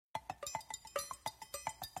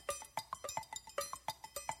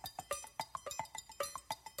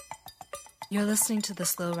You're listening to the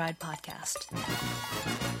Slow Ride Podcast.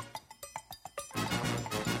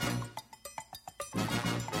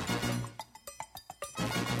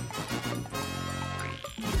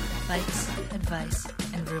 Bikes, advice,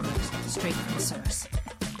 and rumors straight from the source.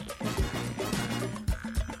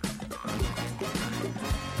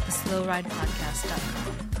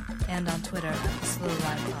 TheSlowRidePodcast.com and on Twitter at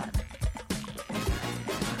TheSlowRidePod.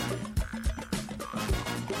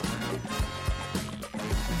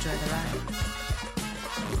 Enjoy the ride.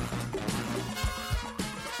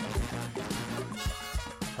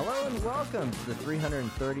 Hello and welcome to the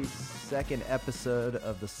 332nd episode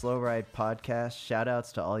of the Slow Ride Podcast.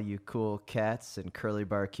 Shoutouts to all you cool cats and curly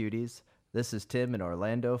bar cuties. This is Tim in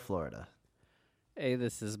Orlando, Florida. Hey,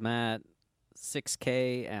 this is Matt,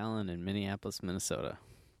 6K, Allen in Minneapolis, Minnesota.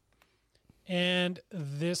 And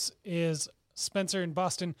this is Spencer in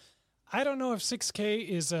Boston. I don't know if 6K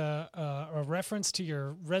is a reference to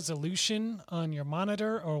your resolution on your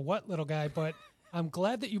monitor or what, little guy, but I'm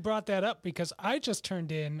glad that you brought that up because I just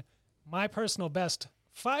turned in my personal best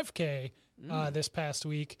 5K this past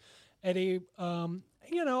week at a,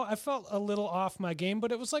 I felt a little off my game,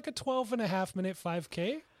 but it was like a 12.5-minute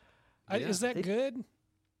 5K. Is that good?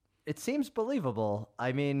 It seems believable.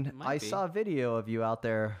 I mean, I saw a video of you out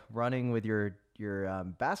there running with your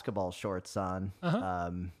basketball shorts on.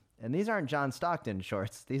 And these aren't John Stockton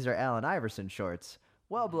shorts. These are Allen Iverson shorts.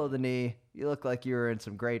 Well below the knee. You look like you were in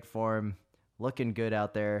some great form. Looking good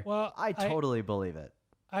out there. Well, I totally believe it.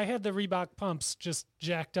 I had the Reebok pumps just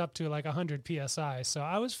jacked up to like 100 PSI, so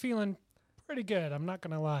I was feeling pretty good. I'm not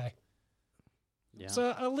going to lie. Yeah. It's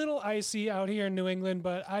a little icy out here in New England,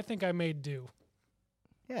 but I think I made do.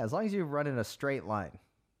 Yeah, as long as you run in a straight line.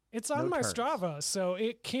 It's on my turns. Strava, so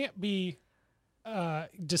it can't be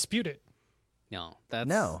disputed. No,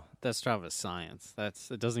 that's Strava science.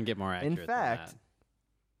 It doesn't get more accurate In fact, than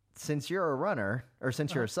since you're a runner, or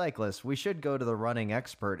since you're a cyclist, we should go to the running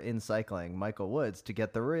expert in cycling, Michael Woods, to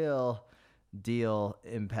get the real deal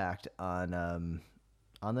impact on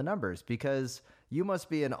the numbers, because you must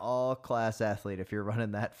be an all-class athlete if you're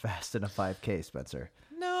running that fast in a 5K, Spencer.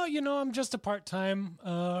 No, I'm just a part-time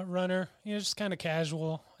runner. Just kind of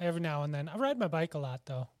casual every now and then. I ride my bike a lot,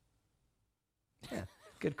 though. Yeah,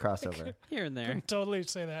 good crossover. that. Here and there. Can totally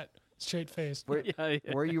say that straight-faced.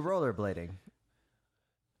 Were you rollerblading?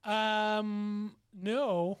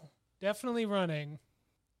 No, definitely running.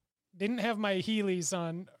 Didn't have my Heelys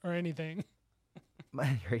on or anything.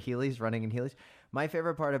 Your Heelys, running in Heelys? My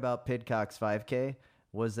favorite part about Pidcock's 5K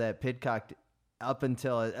was that Pidcock, up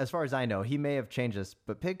until, as far as I know, he may have changed this,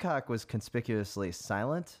 but Pidcock was conspicuously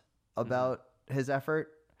silent about his effort,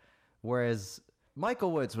 whereas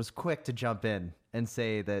Michael Woods was quick to jump in and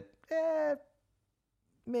say that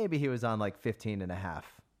maybe he was on like 15 and a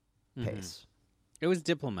half pace. It was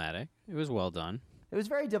diplomatic. It was well done. It was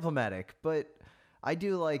very diplomatic, but I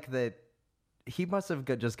do like that he must have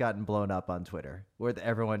just gotten blown up on Twitter, where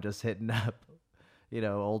everyone just hitting up,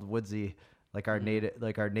 old Woodsy, like our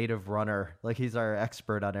native runner, like he's our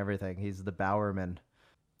expert on everything. He's the Bowerman.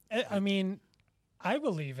 I mean, I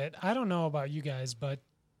believe it. I don't know about you guys, but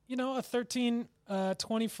a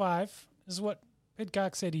 13:25 is what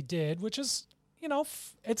Pidcock said he did, which is,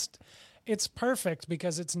 it's perfect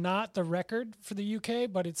because it's not the record for the UK,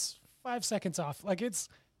 but it's 5 seconds off. Like it's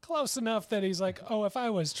close enough that he's like, oh, if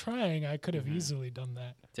I was trying, I could have easily done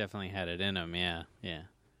that. Definitely had it in him, yeah.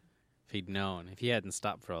 If he'd known. If he hadn't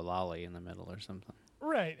stopped for a lolly in the middle or something.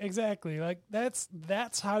 Right, exactly. Like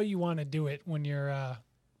that's how you want to do it when you're,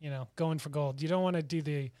 going for gold. You don't want to do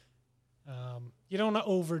you don't want to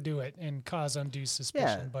overdo it and cause undue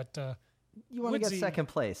suspicion. Yeah. But You want to get second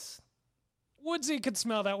place. Woodsy could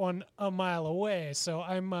smell that one a mile away, so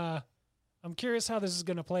I'm curious how this is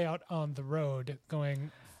going to play out on the road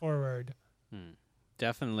going forward.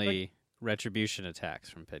 Definitely retribution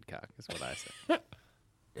attacks from Pidcock is what I say.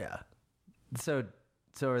 Yeah. So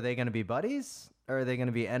are they going to be buddies, or are they going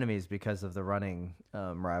to be enemies because of the running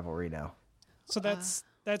rivalry now? So that's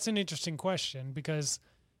an interesting question because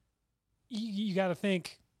you got to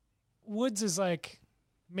think Woods is like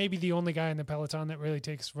maybe the only guy in the peloton that really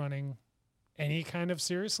takes running any kind of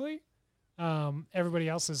seriously. Everybody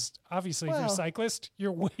else is obviously, if you're a cyclist,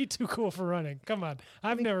 you're way too cool for running. Come on.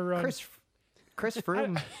 I've never run. Chris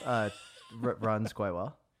Froome runs quite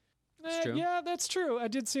well. It's true. Yeah, that's true. I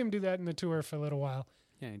did see him do that in the tour for a little while.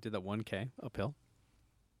 Yeah, he did that 1K uphill.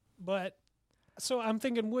 But so I'm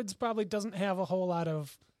thinking Woods probably doesn't have a whole lot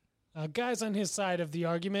of guys on his side of the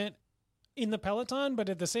argument in the peloton, but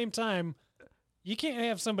at the same time, you can't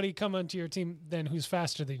have somebody come onto your team then who's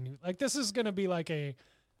faster than you. Like this is going to be like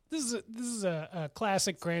this is a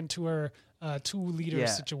classic Grand Tour 2-liter Yeah.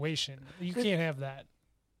 situation. You can't have that.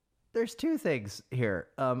 There's two things here.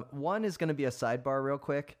 One is going to be a sidebar real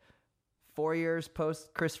quick. 4 years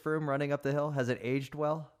post Chris Froome running up the hill, has it aged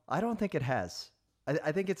well? I don't think it has.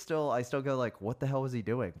 I think it's still, I still go like, what the hell was he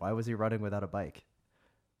doing? Why was he running without a bike?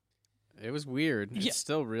 It was weird. Yeah. It's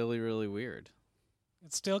still really, really weird.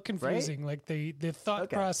 It's still confusing. Like the thought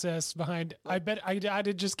Okay. process behind. I bet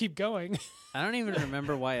I'd just keep going. I don't even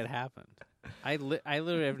remember why it happened. I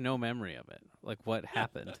literally have no memory of it. Like what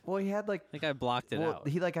happened. Well, he had like, I think I blocked it out.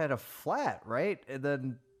 he like had a flat, right?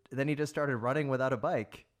 And then he just started running without a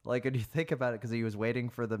bike. Like, when you think about it, because he was waiting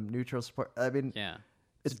for the neutral support. I mean, Yeah.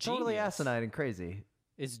 it's totally genius. asinine and crazy.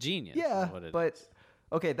 It's genius. Yeah, is what it but is.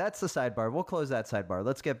 okay, that's the sidebar. We'll close that sidebar.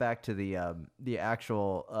 Let's get back to the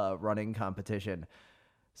actual running competition.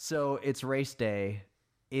 So it's race day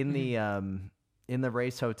in the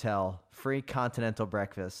race hotel, free continental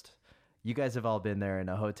breakfast. You guys have all been there in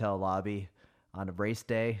a hotel lobby on a race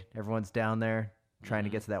day. Everyone's down there trying to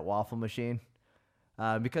get to that waffle machine.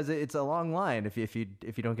 Because it's a long line if you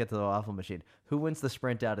don't get to the waffle machine. Who wins the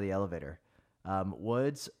sprint out of the elevator?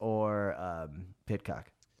 Woods or Pidcock?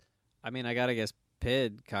 I mean, I gotta guess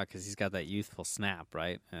Pidcock because he's got that youthful snap,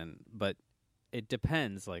 right? But it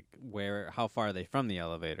depends, like how far are they from the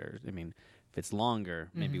elevator? I mean, if it's longer,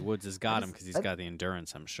 maybe Woods has got him because he's got the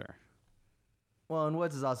endurance. I'm sure. Well, and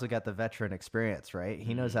Woods has also got the veteran experience, right?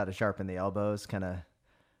 He knows how to sharpen the elbows, kind of.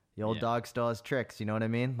 The old Yeah. dog still has tricks, you know what I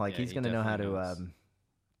mean? Like, Yeah, he's he going to know how definitely to knows.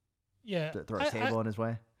 Yeah, throw a table in his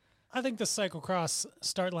way. I think the cyclocross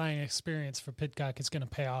start line experience for Pidcock is going to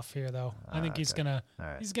pay off here, though. I think he's okay. gonna All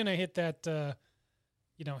right. he's gonna hit that.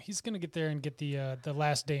 He's gonna get there and get the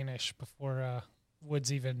last Danish before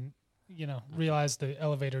Woods even realize the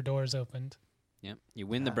elevator doors opened. Yep. You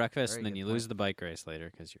win the Yeah, breakfast very and then good you point. lose the bike race later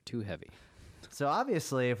because you're too heavy. So,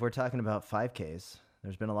 obviously, if we're talking about 5Ks,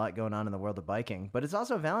 there's been a lot going on in the world of biking. But it's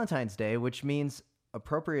also Valentine's Day, which means,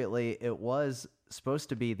 appropriately, it was supposed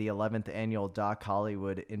to be the 11th annual Doc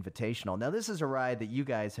Hollywood Invitational. Now, this is a ride that you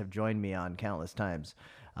guys have joined me on countless times.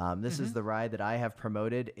 This is the ride that I have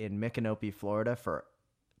promoted in Micanopy, Florida for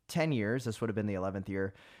 10 years. This would have been the 11th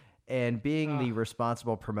year. And being the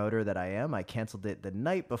responsible promoter that I am, I canceled it the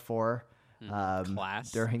night before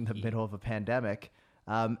Class. during the middle of a pandemic.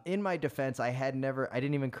 In my defense, I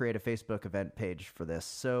didn't even create a Facebook event page for this.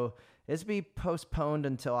 So it's be postponed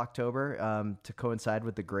until October to coincide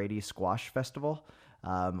with the Grady Squash Festival,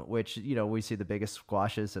 which, we see the biggest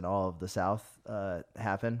squashes in all of the South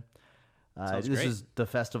happen. Sounds This great. is the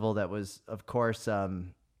festival that was, of course,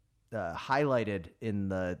 highlighted in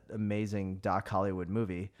the amazing Doc Hollywood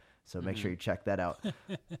movie. So make sure you check that out.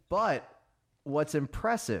 But what's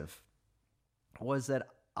impressive was that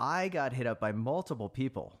I got hit up by multiple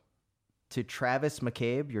people to Travis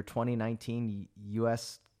McCabe, your 2019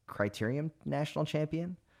 U.S. Criterium National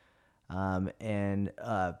Champion. And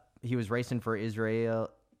he was racing for Israel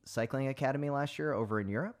Cycling Academy last year over in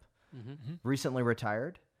Europe. Recently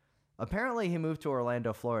retired. Apparently, he moved to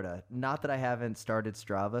Orlando, Florida. Not that I haven't started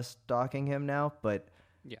Strava stalking him now, but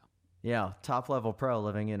yeah, top level pro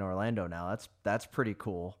living in Orlando now. That's pretty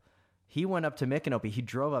cool. He went up to Micanopy. He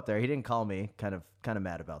drove up there. He didn't call me. Kind of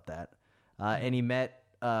mad about that. And he met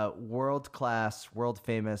world class, world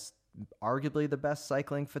famous, arguably the best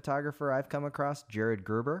cycling photographer I've come across, Jared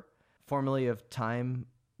Gruber, formerly of Time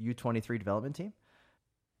U23 development team.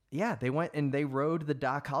 Yeah, they went and they rode the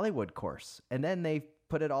Doc Hollywood course, and then they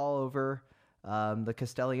put it all over the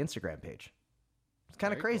Castelli Instagram page. It's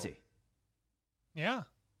kind of Very crazy. Yeah.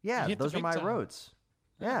 Yeah, You hit the those are big my time. roads.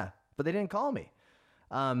 Yeah, but they didn't call me.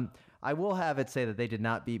 I will have it say that they did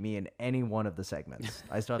not beat me in any one of the segments.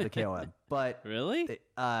 I still have the KOM, but Really?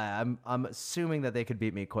 I'm assuming that they could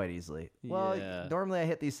beat me quite easily. Well, Yeah. normally I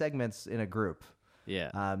hit these segments in a group.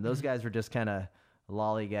 Yeah. Those guys were just kind of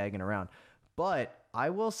lollygagging around. But I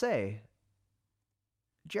will say,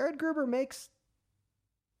 Jared Gruber makes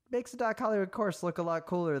the Doc Hollywood course look a lot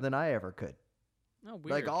cooler than I ever could. Oh,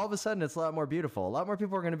 weird. Like, all of a sudden, it's a lot more beautiful. A lot more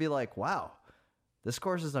people are going to be like, wow, this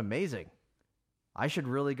course is amazing. I should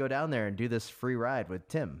really go down there and do this free ride with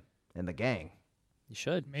Tim and the gang. You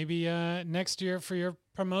should. Maybe next year for your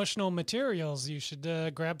promotional materials, you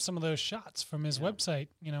should grab some of those shots from his website.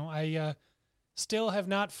 I still have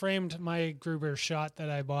not framed my Gruber shot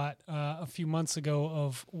that I bought a few months ago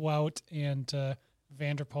of Wout and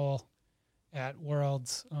Vanderpool at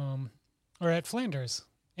Worlds or at Flanders.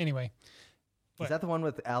 Anyway, Is that the one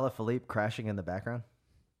with Alaphilippe crashing in the background?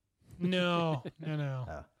 no.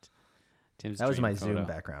 Tim's That was dream my photo. Zoom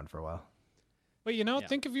background for a while. But Yeah.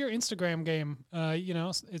 think of your Instagram game.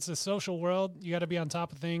 It's a social world. You got to be on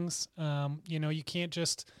top of things. You can't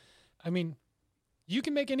just. I mean, You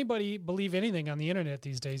can make anybody believe anything on the internet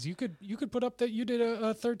these days. You could put up that you did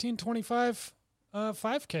a 13:25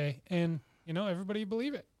 5K, and everybody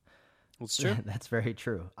believe it. It's true. That's very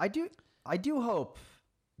true. I do hope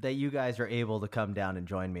that you guys are able to come down and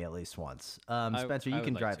join me at least once. Spencer, you would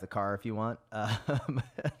can like drive to. the car if you want,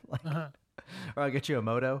 or I'll get you a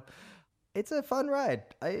moto. It's a fun ride.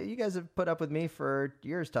 You guys have put up with me for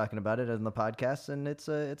years talking about it on the podcast, and it's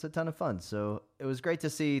a ton of fun. So it was great to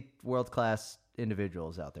see world-class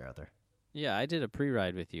individuals out there. Yeah, I did a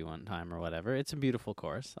pre-ride with you one time or whatever. It's a beautiful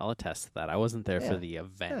course. I'll attest to that. I wasn't there for Yeah. the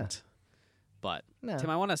event. But, No. Tim,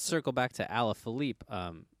 I want to circle back to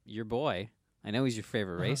Alaphilippe. Your boy, I know he's your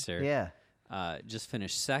favorite racer. Yeah. Just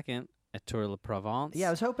finished second at Tour de Provence. Yeah,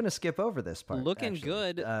 I was hoping to skip over this part. Looking actually.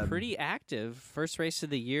 good, pretty active. First race of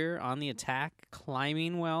the year, on the attack,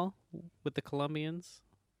 climbing well with the Colombians.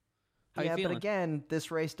 How Yeah, you feeling? but again,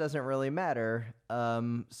 this race doesn't really matter.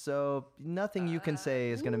 So nothing you can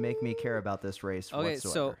say is going to make me care about this race Okay,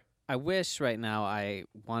 whatsoever. so I wish right now I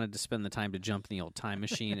wanted to spend the time to jump in the old time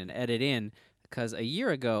machine and edit in, because a year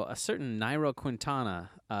ago, a certain Nairo Quintana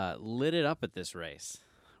lit it up at this race,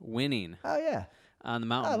 winning Oh, yeah. on the Oh,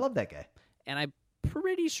 mountain. I love that guy. And I'm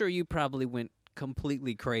pretty sure you probably went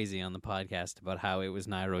completely crazy on the podcast about how it was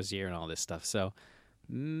Nairo's year and all this stuff. So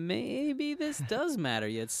maybe this does matter.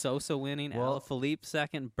 You had Sosa winning, Well- Alaphilippe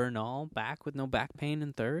second, Bernal back with no back pain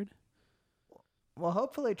in third. Well,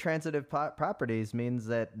 hopefully transitive properties means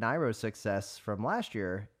that Nairo's success from last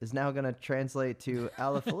year is now going to translate to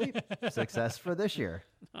Alaphilippe success for this year.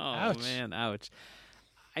 Oh, Ouch. man, ouch.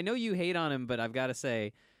 I know you hate on him, but I've got to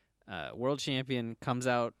say, world champion comes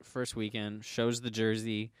out first weekend, shows the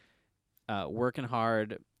jersey, working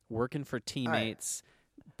hard, working for teammates,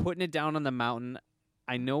 putting it down on the mountain.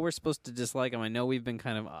 I know we're supposed to dislike him. I know we've been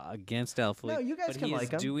kind of against Alaphilippe. No, you guys but can he like is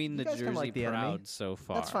him. doing You the guys can jersey like the proud enemy. so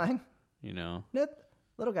far. That's fine. You know? No,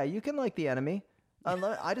 little guy, you can like the enemy.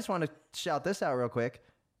 I just want to shout this out real quick.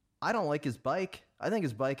 I don't like his bike. I think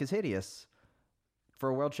his bike is hideous for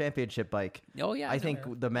a world championship bike. Oh, yeah. I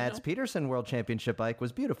think the Mads Peterson World Championship bike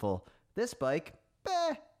was beautiful. This bike,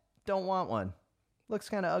 don't want one. Looks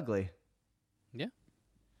kind of ugly. Yeah,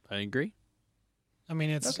 I agree. I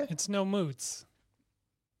mean, it's no moots.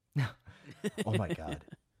 Oh my god,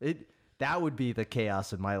 that would be the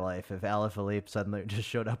chaos in my life if Alaphilippe suddenly just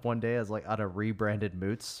showed up one day as like on a rebranded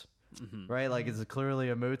Moots, right? Like it's clearly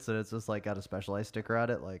a Moots and it's just like got a Specialized sticker on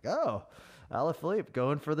it. Like, oh, Alaphilippe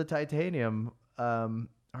going for the titanium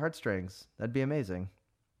heartstrings. That'd be amazing.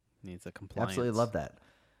 Needs a compliance. Absolutely love that.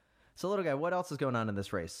 So, little guy, what else is going on in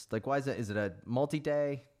this race? Like, why is it? Is it a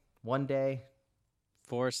multi-day, 1 day?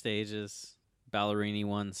 4 stages. Ballerini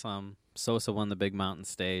won some. Sosa won the big mountain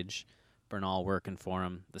stage. Bernal working for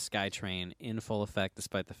him. The SkyTrain in full effect,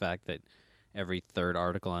 despite the fact that every third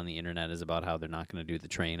article on the internet is about how they're not going to do the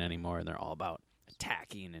train anymore, and they're all about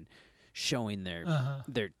attacking and showing their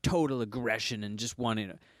total aggression and just wanting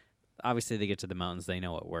to. Obviously, they get to the mountains. They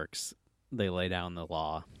know it works. They lay down the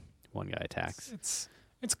law. One guy attacks.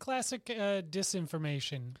 It's classic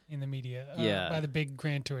disinformation in the media Yeah. by the big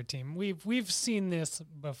Grand Tour team. We've seen this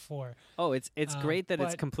before. Oh, it's great that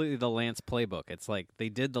it's but- completely the Lance playbook. It's like they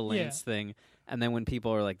did the Lance thing, and then when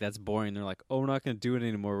people are like, "That's boring," they're like, "Oh, we're not going to do it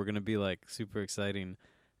anymore. We're going to be like super exciting,"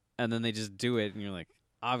 and then they just do it, and you're like,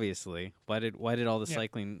 "Obviously, why did all the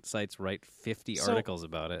cycling sites write 50 articles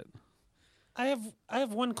about it?" I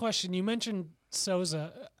have one question. You mentioned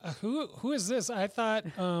Souza. Who is this? I thought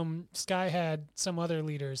Sky had some other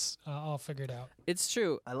leaders all figured out. It's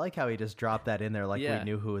true. I like how he just dropped that in there like Yeah. we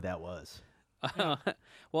knew who that was.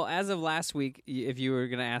 Well, as of last week, if you were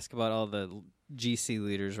going to ask about all the GC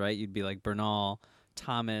leaders, right, you'd be like Bernal,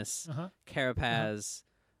 Thomas, Carapaz,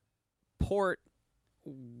 Port,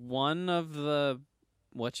 one of the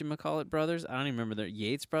whatchamacallit brothers. I don't even remember their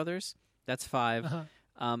Yates brothers. That's 5.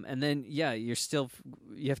 And then, you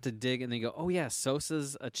have to dig and then go, oh, yeah,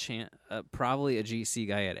 Sosa's probably a GC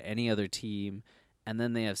guy at any other team. And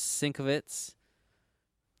then they have Sinkovitz.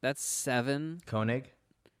 That's 7. Koenig?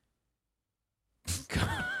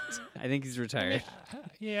 I think he's retired.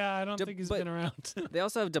 Yeah, I don't think he's but- been around. They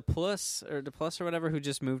also have Duplus or whatever, who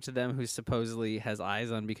just moved to them, who supposedly has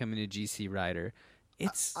eyes on becoming a GC rider. I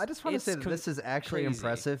just want to say that this is actually crazy.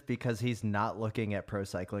 impressive because he's not looking at pro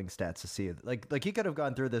cycling stats to see it. Like he could have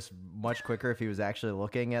gone through this much quicker if he was actually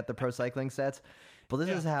looking at the pro cycling stats. But this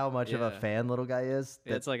is how much of a Yeah. fan little guy is.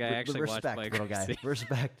 It's like I actually watch respect, bike little guy. racing.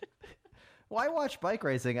 Respect. Well, I watch bike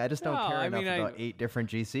racing. I just don't No, care I enough mean, about 8 different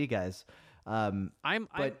GC guys. I'm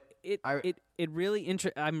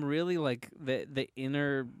really like the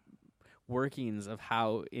inner workings of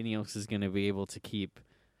how Ineos is going to be able to keep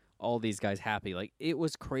all these guys happy. Like, it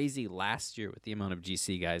was crazy last year with the amount of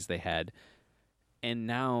GC guys they had. And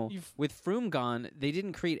now, with Froome gone, they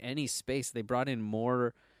didn't create any space. They brought in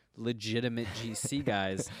more legitimate GC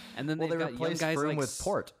guys. And then Well, they've they got young replaced guys Froome like with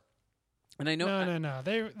Port. And I know No.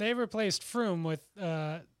 They replaced Froome with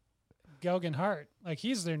Gelgen Hart. Like,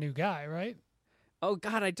 he's their new guy, right? Oh,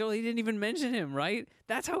 God, I totally didn't even mention him, right?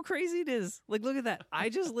 That's how crazy it is. Like, look at that. I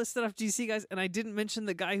just listed off GC guys, and I didn't mention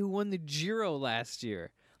the guy who won the Giro last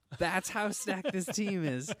year. That's how stacked this team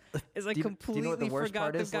is. It's like completely do you know what the worst forgot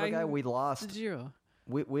part the is, little guy guy? who We won lost. the Giro.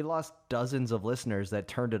 We lost dozens of listeners that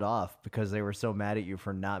turned it off because they were so mad at you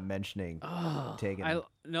for not mentioning taking. I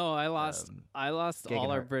lost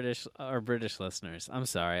all our Gegenhardt. British listeners. I'm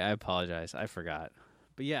sorry. I apologize. I forgot.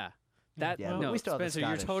 But yeah. That Yeah, but no, we still have the Spencer, you're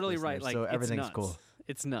Scottish totally right. listeners, Like, so it's everything's nuts. cool.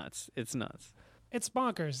 It's nuts. It's nuts. It's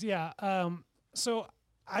bonkers, yeah. So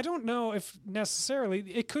I don't know if necessarily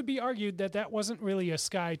it could be argued that that wasn't really a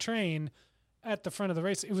Sky train at the front of the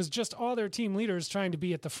race. It was just all their team leaders trying to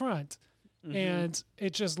be at the front. Mm-hmm. And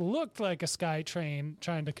it just looked like a Sky train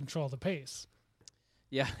trying to control the pace.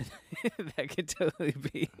 Yeah, that could totally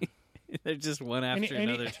be. They're just one after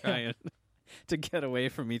another trying to get away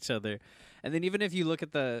from each other. And then even if you look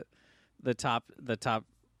at the top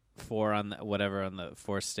four on the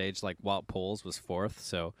fourth stage, like Wout Poels was fourth,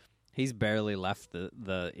 so he's barely left the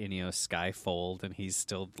Ineos Sky fold, and he's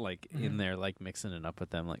still like in there, like mixing it up with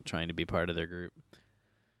them, like trying to be part of their group.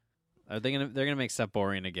 They're gonna make stuff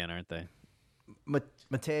boring again, aren't they?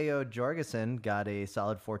 Matteo Jorgensen got a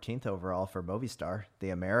solid 14th overall for Movistar,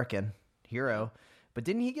 the American hero, but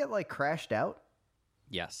didn't he get like crashed out?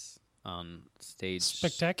 Yes, on stage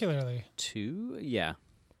Spectacularly. 2. Yeah.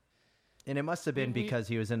 And it must have been because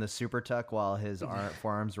he was in the super tuck while his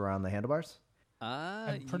forearms were on the handlebars.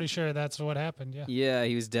 I'm pretty sure that's what happened, yeah. Yeah,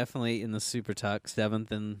 he was definitely in the super tuck,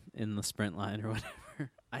 7th in the sprint line or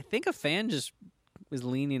whatever. I think a fan just was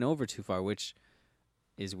leaning over too far, which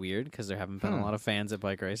is weird because there haven't been a lot of fans at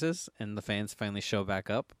bike races, and the fans finally show back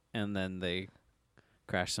up, and then they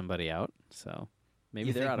crash somebody out. So maybe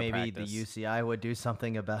You they're think out of maybe practice. the UCI would do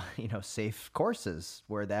something about safe courses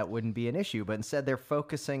where that wouldn't be an issue, but instead they're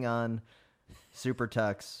focusing on super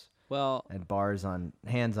tucks Well, and bars on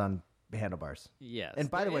hands on handlebars. yes.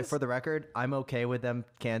 And by the there way, is- for the record, I'm okay with them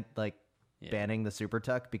banning the super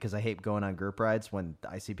tuck because I hate going on group rides when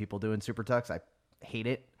I see people doing super tucks. I hate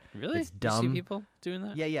it. really, it's You dumb. see people doing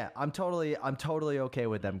that? Yeah. I'm totally okay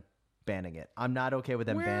with them banning it. I'm not okay with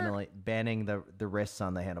them banning the wrists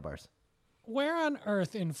on the handlebars. Where on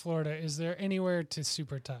earth in Florida is there anywhere to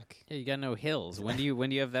super tuck? Yeah, you got no hills. When do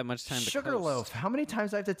you have that much time to Sugarloaf. coast? How many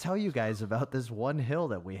times do I have to tell you guys about this one hill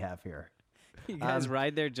that we have here? You guys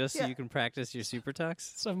ride there just so yeah. you can practice your super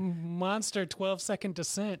tucks? It's a monster 12-second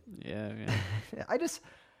descent. Yeah. I just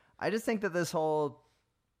think that this whole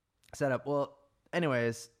setup. Well,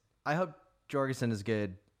 anyways, I hope Jorgensen is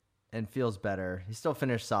good and feels better. He still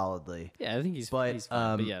finished solidly. Yeah, I think he's fine.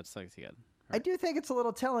 But yeah, it's like good. I do think it's a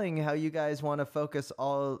little telling how you guys want to focus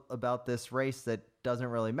all about this race that doesn't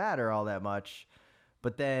really matter all that much,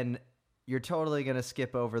 but then you're totally going to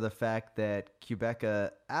skip over the fact that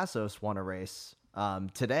Quebeca Assos won a race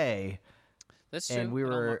today. That's true. And we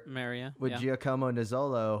were Maria with Giacomo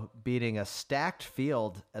Nizzolo beating a stacked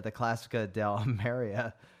field at the Classica del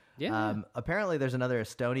Maria. Yeah. Apparently, there's another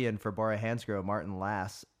Estonian for Bora Hansgrohe, Martin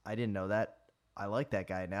Lass. I didn't know that. I like that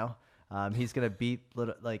guy now. He's going to beat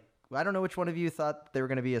I don't know which one of you thought they were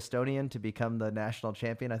going to be Estonian to become the national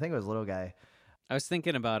champion. I think it was Little Guy. I was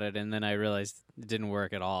thinking about it, and then I realized it didn't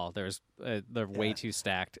work at all. They're way too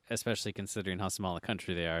stacked, especially considering how small a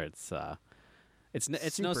country they are. It's no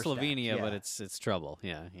Super Slovenia, stacked, but yeah. it's trouble.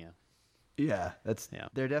 Yeah. Yeah,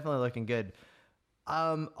 they're definitely looking good.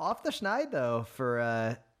 Off the schneid though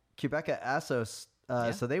for Quebeca Assos.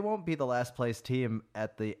 So they won't be the last place team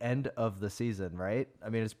at the end of the season, right? I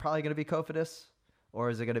mean, it's probably going to be Cofidis, or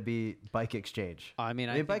is it going to be Bike Exchange? I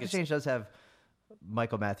mean, Bike Exchange does have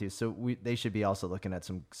Michael Matthews, so they should be also looking at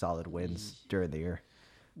some solid wins during the year.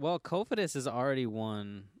 Well, Cofidis has already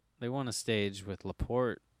won. They won a stage with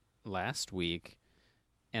Laporte last week,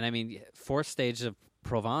 and I mean, fourth stage of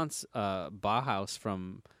Provence, Bauhaus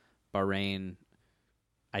from Bahrain.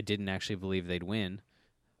 I didn't actually believe they'd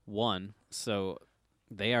won, so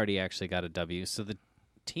they already actually got a W. So the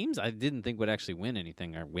teams I didn't think would actually win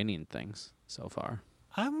anything are winning things so far.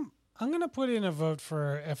 I'm going to put in a vote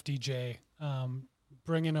for FDJ,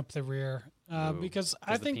 bringing up the rear, because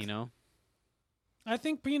I think Pinot. I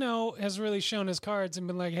think Pinot has really shown his cards and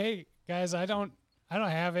been like, "Hey guys, I don't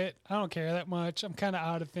have it. I don't care that much. I'm kind of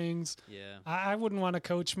out of things. Yeah. I wouldn't want to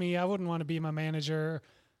coach me. I wouldn't want to be my manager."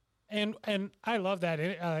 And I love that.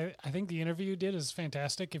 I think the interview you did is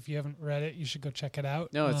fantastic. If you haven't read it, you should go check it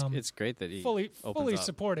out. No, it's great that he fully opens up.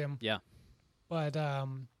 support him. Yeah. But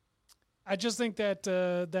I just think that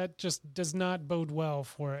that just does not bode well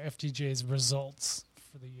for FTJ's results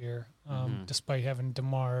for the year, despite having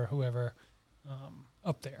DeMar or whoever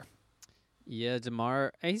up there. Yeah,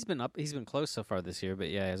 DeMar, he's been close so far this year, but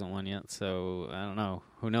yeah, he hasn't won yet. So I don't know.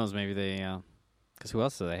 Who knows? Maybe they, because who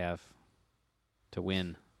else do they have to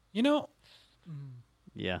win? You know,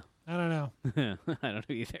 Yeah, I don't know. I don't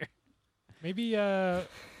know either. Maybe do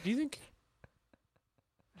you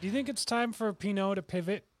think it's time for Pinot to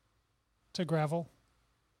pivot to gravel?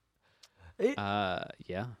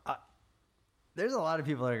 Yeah. There's a lot of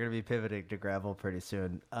people that are going to be pivoting to gravel pretty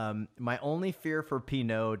soon. My only fear for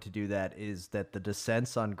Pinot to do that is that the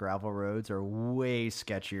descents on gravel roads are way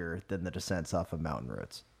sketchier than the descents off of mountain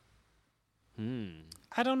roads.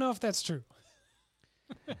 I don't know if that's true.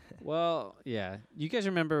 Well, yeah. You guys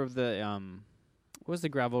remember the what was the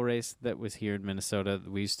gravel race that was here in Minnesota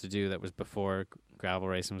that we used to do that was before gravel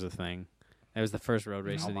racing was a thing? That was the first road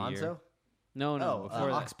race of the year. Alonso? No, before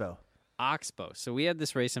that. Oxbow. Oxbow. So we had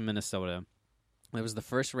this race in Minnesota. It was the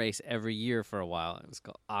first race every year for a while. It was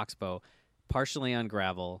called Oxbow, partially on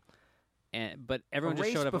gravel, but everyone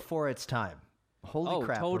just showed up before its time. Holy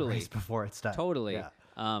crap! Totally. A race before its time. Totally.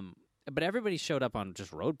 Yeah. But everybody showed up on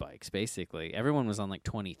just road bikes, basically. Everyone was on like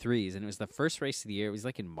 23s, and it was the first race of the year. It was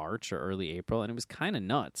like in March or early April, and it was kind of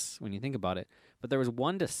nuts when you think about it. But there was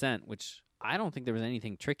one descent, which I don't think there was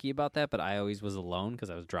anything tricky about that, but I always was alone because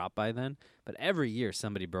I was dropped by then. But every year,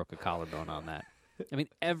 somebody broke a collarbone on that. I mean,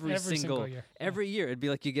 every single year. Every year. It'd be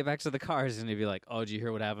like you get back to the cars, and it'd be like, oh, did you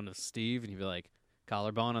hear what happened to Steve? And you'd be like,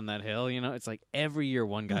 collarbone on that hill? You know, it's like every year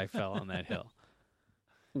one guy fell on that hill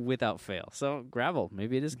without fail. So gravel,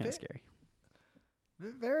 maybe it is kind of scary.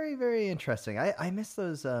 Very, very interesting. I miss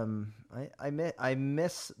those. I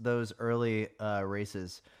miss those early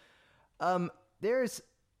races. There's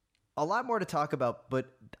a lot more to talk about, but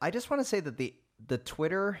I just want to say that the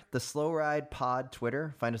Twitter, the Slow Ride Pod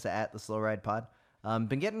Twitter, find us at the Slow Ride Pod.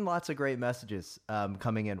 Been getting lots of great messages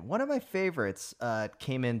coming in. One of my favorites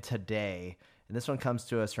came in today, and this one comes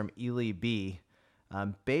to us from Ely B.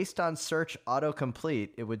 Based on search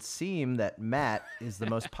autocomplete, it would seem that Matt is the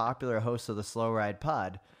most popular host of the Slow Ride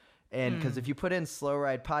Pod. And because if you put in Slow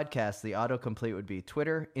Ride Podcast, the autocomplete would be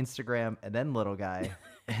Twitter, Instagram, and then Little Guy,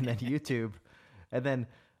 and then YouTube, and then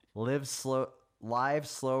live slow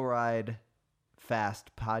ride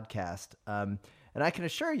fast podcast. And I can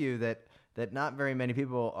assure you that not very many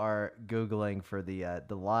people are Googling for the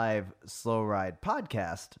live Slow Ride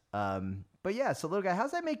podcast. But yeah, so Little Guy,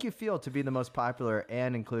 how's that make you feel to be the most popular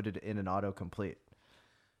and included in an autocomplete?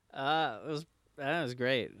 It was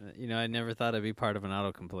great. You know, I never thought I'd be part of an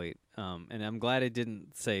autocomplete. And I'm glad it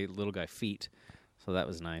didn't say Little Guy feet. So that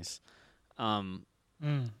was nice. So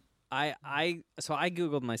I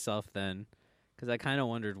Googled myself then because I kind of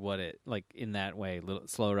wondered what it, like in that way,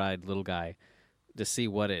 Slow Ride, Little Guy, to see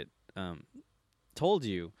what it told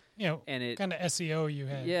you. You know, and it kind of SEO you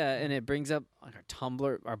had. Yeah, and it brings up like our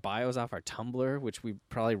Tumblr, our bios off our Tumblr, which we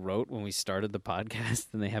probably wrote when we started the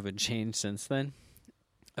podcast, and they haven't changed since then.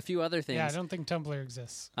 A few other things. Yeah, I don't think Tumblr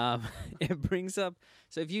exists. It brings up,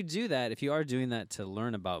 so if you do that, if you are doing that to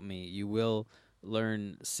learn about me, you will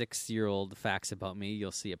learn 6-year-old facts about me.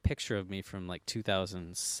 You'll see a picture of me from like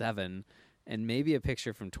 2007 and maybe a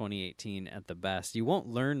picture from 2018 at the best. You won't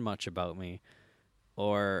learn much about me,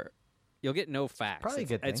 or you'll get no facts. Probably a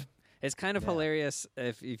good thing. It's kind of hilarious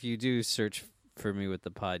if you do search for me with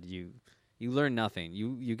the pod. You learn nothing.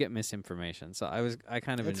 You get misinformation. So I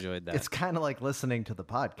kind of enjoyed that. It's kind of like listening to the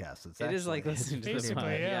podcast. It is like listening to the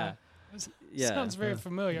pod. Yeah. Yeah. Sounds very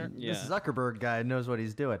familiar. Yeah. This Zuckerberg guy knows what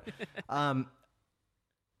he's doing.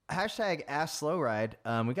 Hashtag Ask Slow Ride.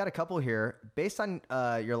 We got a couple here. Based on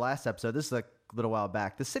your last episode, this is a little while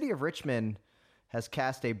back, the city of Richmond has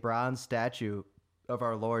cast a bronze statue of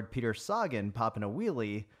our Lord Peter Sagan popping a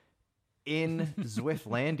wheelie in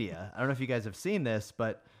Zwiftlandia. I don't know if you guys have seen this,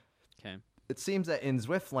 but it seems that in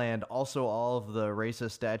Zwiftland, also all of the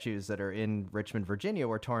racist statues that are in Richmond, Virginia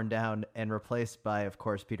were torn down and replaced by, of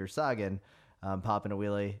course, Peter Sagan popping a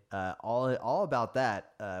wheelie. All about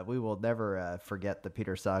that. We will never forget the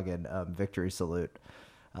Peter Sagan victory salute.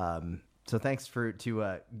 So thanks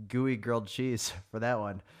to Gooey Grilled Cheese for that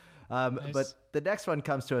one. Nice. But the next one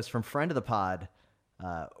comes to us from friend of the pod,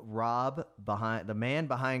 Rob, the man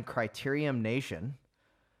behind Criterium Nation.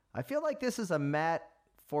 I feel like this is a Matt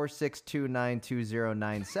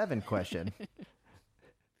 462920997 question.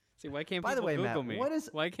 See, why can't By the people way, Google Matt, me?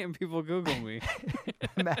 Why can't people Google me?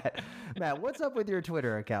 Matt, what's up with your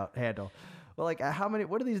Twitter account handle? Well, like how many?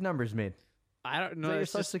 What do these numbers mean? I don't Is know. that your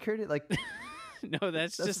It's social just, security? Like, no,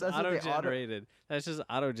 that's just that's what they auto- auto-generated. That's just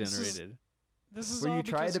auto-generated. This is were all you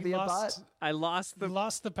trying because to be a bot? I lost You the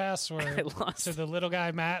lost the password I lost to the little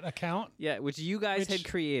guy Matt account. yeah, which you guys had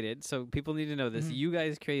created. So people need to know this. Mhm. You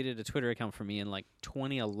guys created a Twitter account for me in like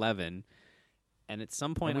 2011, and at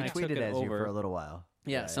some point And we I took tweeted it as over. you for a little while.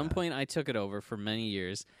 Yeah, at some point I took it over for many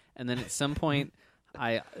years, and then at some point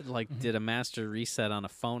I did a master reset on a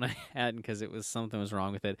phone I had because something was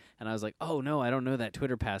wrong with it, and I was like, oh no, I don't know that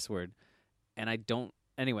Twitter password, and I don't.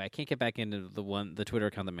 Anyway, I can't get back into the Twitter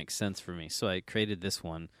account that makes sense for me, so I created this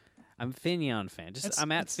one. I'm Fignon fan.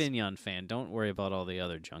 I'm at Fignon fan. Don't worry about all the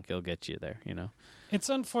other junk. It'll get you there. You know. It's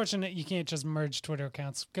unfortunate you can't just merge Twitter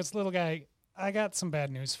accounts because, little guy, I got some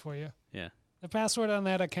bad news for you. Yeah. The password on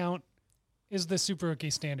that account is the Super Rookie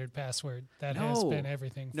standard password that has No. been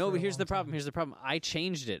everything. No, for but a here's long the problem. time. Here's the problem. I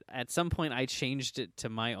changed it. At some point, I changed it to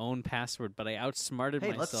my own password, but I outsmarted Hey,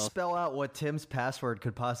 let's myself. spell out what Tim's password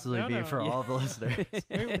could possibly No, be no. for all the listeners.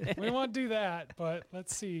 we won't do that, but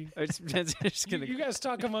let's see. Spencer's You, gonna, you guys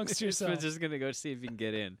talk amongst yourselves. Spencer's gonna go see if you can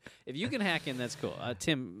get in. If you can hack in, that's cool.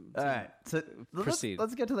 Tim, All right, so proceed.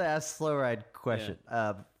 let's get to the Ask Slow Ride question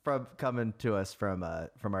from coming to us from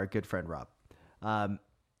our good friend Rob.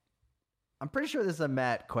 I'm pretty sure this is a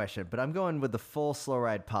Matt question, but I'm going with the full Slow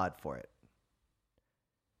Ride pod for it.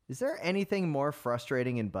 Is there anything more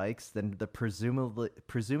frustrating in bikes than the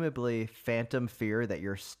presumably phantom fear that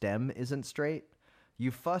your stem isn't straight? You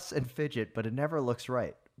fuss and fidget, but it never looks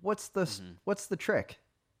right. What's the trick?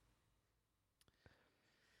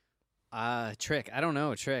 trick. I don't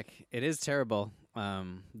know. Trick. It is terrible.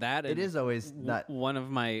 That It is always not. one of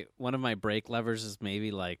my brake levers is maybe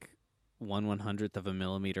like 1/100th of a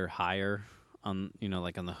millimeter higher on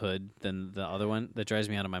on the hood than the other one. That drives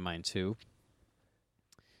me out of my mind too.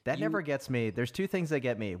 That never gets me. There's two things that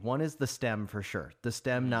get me. One is the stem for sure. The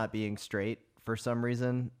stem not being straight for some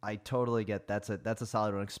reason. I totally get that's a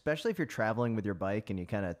solid one, especially if you're traveling with your bike and you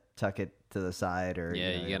kind of tuck it to the side or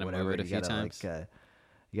you gotta whatever. move it a few gotta, times.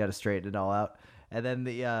 You got to straighten it all out. And then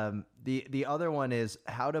the other one is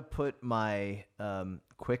how to put my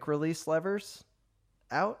quick release levers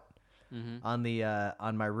out. On the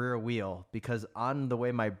on my rear wheel, because on the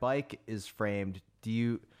way my bike is framed, do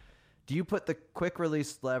you put the quick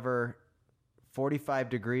release lever 45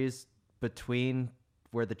 degrees between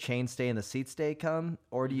where the chainstay and the seat stay come,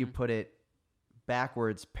 or do you put it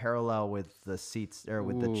backwards parallel with the seats or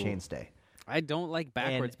with the chainstay? I don't like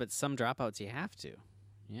backwards, but some dropouts you have to.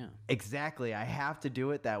 Yeah. Exactly. I have to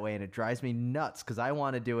do it that way, and it drives me nuts because I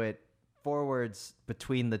want to do it forwards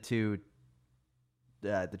between the two.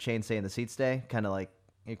 The chainstay and the seat stay, kind of like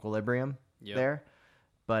equilibrium there.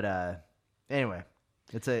 But anyway,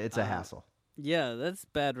 it's a hassle. Yeah, that's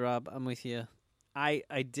bad, Rob. I'm with you. I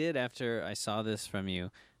did after I saw this from you.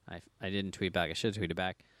 I didn't tweet back. I should have tweeted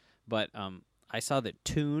back. But I saw that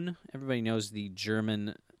Thun, everybody knows the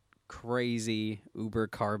German crazy Uber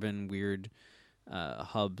carbon weird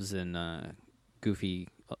hubs and goofy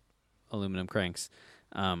aluminum cranks.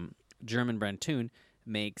 German brand Thun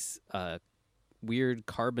makes weird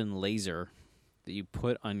carbon laser that you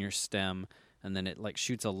put on your stem, and then it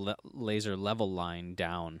shoots a laser level line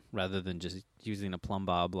down rather than just using a plumb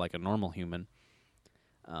bob like a normal human.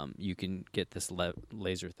 You can get this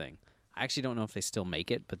laser thing. I actually don't know if they still make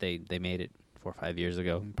it, but they made it 4 or 5 years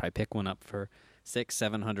ago. Probably pick one up for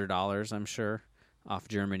 $600-$700, I'm sure, off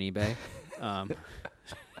German eBay.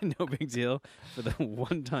 No big deal. For the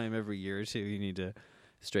one time every year or two you need to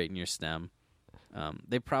straighten your stem.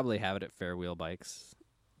 They probably have it at Fairwheel Bikes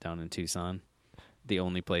down in Tucson, the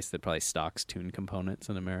only place that probably stocks Thun components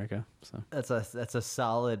in America. So that's a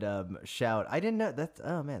solid shout. I didn't know that.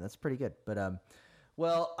 Oh man, that's pretty good. But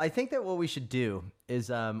well, I think that what we should do is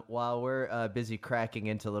while we're busy cracking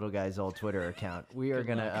into Little Guy's old Twitter account, we are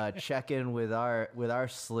gonna check in with our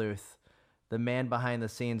sleuth, the man behind the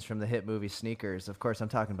scenes from the hit movie Sneakers. Of course, I'm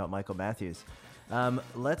talking about Michael Matthews.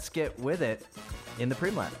 Let's get with it in the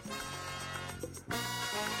Preem-Lab.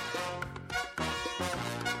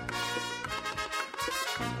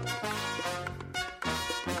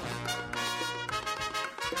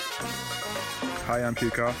 Hi, I'm Hugh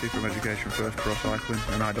Carthy from Education First Pro Cycling,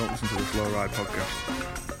 and I don't listen to the Slow Ride podcast.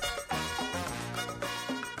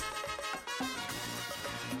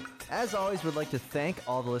 As always, we'd like to thank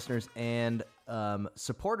all the listeners and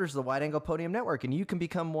supporters of the Wide Angle Podium Network, and you can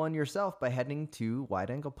become one yourself by heading to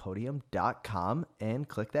wideanglepodium.com and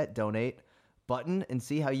click that donate button and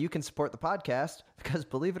see how you can support the podcast, because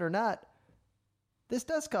believe it or not, this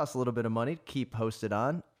does cost a little bit of money to keep hosted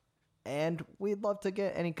on, and we'd love to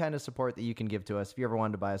get any kind of support that you can give to us. If you ever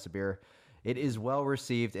wanted to buy us a beer, It is well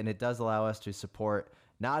received, and it does allow us to support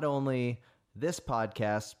not only this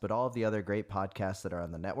podcast, but all of the other great podcasts that are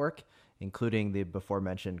on the network, including the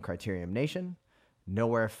before-mentioned Criterium Nation,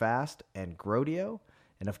 Nowhere Fast, and Grodio,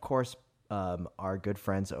 and of course, our good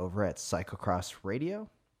friends over at Cyclocross Radio.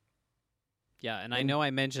 Yeah, and I know I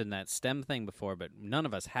mentioned that stem thing before, but none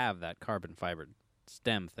of us have that carbon fiber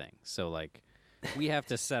stem thing. So, like, we have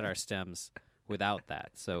to set our stems without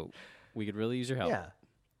that. So we could really use your help. Yeah.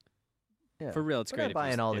 For real, it's We're great. not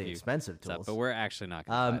buying all the expensive tools. But we're actually not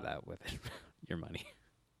going to buy that with your money.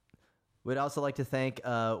 We'd also like to thank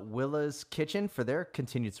Willa's Kitchen for their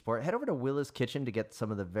continued support. Head over to Willa's Kitchen to get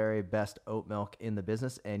some of the very best oat milk in the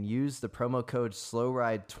business and use the promo code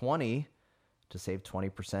SLOWRIDE20 to save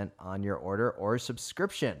 20% on your order or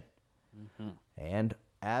subscription. Mm-hmm. And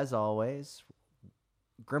as always,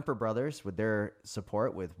 Grimper Brothers with their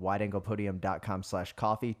support with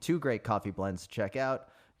wideanglepodium.com/coffee. 2 great coffee blends to check out.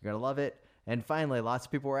 You're going to love it. And finally, lots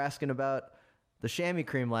of people were asking about the chamois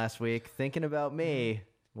cream last week, thinking about me.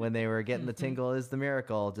 When they were getting the tingle is the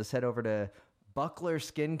miracle. Just head over to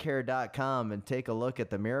bucklerskincare.com and take a look at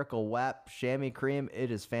the Miracle WAP chamois cream.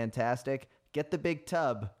 It is fantastic. Get the big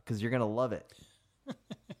tub because you're going to love it.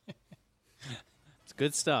 It's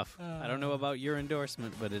good stuff. I don't know about your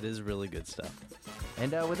endorsement, but it is really good stuff.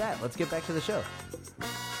 And with that, let's get back to the show.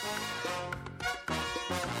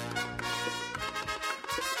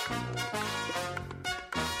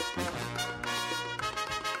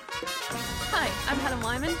 Hi, I'm Helen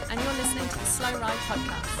Wyman, and you're listening to the Slow Ride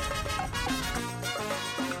Podcast.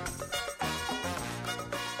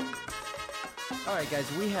 All right,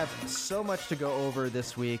 guys, we have so much to go over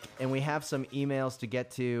this week, and we have some emails to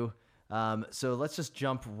get to. So let's just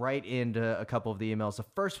jump right into a couple of the emails. The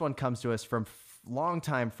first one comes to us from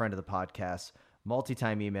longtime friend of the podcast,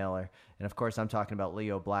 multi-time emailer. And of course, I'm talking about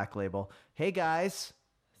Leo Black Label. Hey, guys.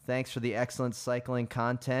 Thanks for the excellent cycling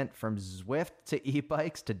content from Zwift to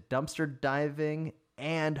e-bikes to dumpster diving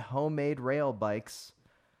and homemade rail bikes.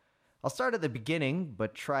 I'll start at the beginning,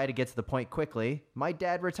 but try to get to the point quickly. My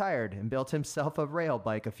dad retired and built himself a rail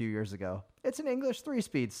bike a few years ago. It's an English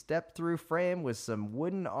 3-speed step-through frame with some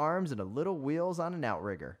wooden arms and a little wheels on an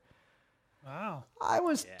outrigger. Wow. I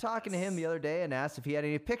was talking to him the other day and asked if he had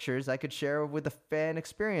any pictures I could share with the Fan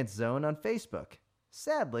Experience Zone on Facebook.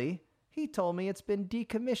 Sadly, he told me it's been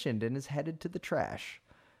decommissioned and is headed to the trash.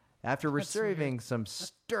 After receiving some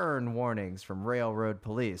stern warnings from railroad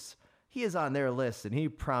police, he is on their list and he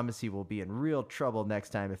promised he will be in real trouble next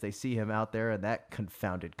time if they see him out there in that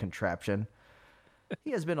confounded contraption.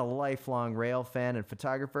 He has been a lifelong rail fan and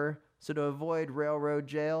photographer, so to avoid railroad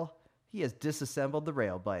jail, he has disassembled the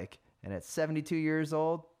rail bike and at 72 years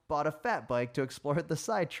old, bought a fat bike to explore the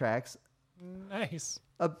side tracks, Nice.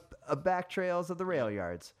 back trails of the rail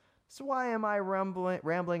yards. So why am I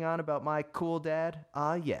rambling on about my cool dad?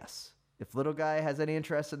 Yes. If little guy has any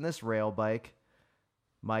interest in this rail bike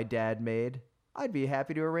my dad made, I'd be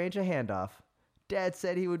happy to arrange a handoff. Dad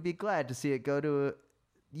said he would be glad to see it go to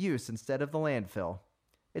use instead of the landfill.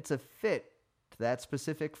 It's a fit to that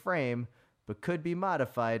specific frame, but could be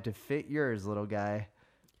modified to fit yours, little guy.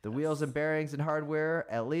 The wheels and bearings and hardware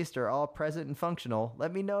at least are all present and functional.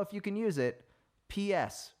 Let me know if you can use it.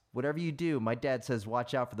 P.S. Whatever you do, my dad says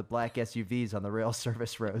watch out for the black SUVs on the rail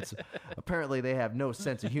service roads. Apparently, they have no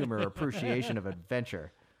sense of humor or appreciation of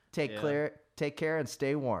adventure. Take care and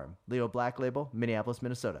stay warm. Leo Black Label, Minneapolis,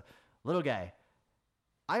 Minnesota. Little guy,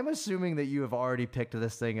 I'm assuming that you have already picked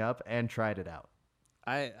this thing up and tried it out.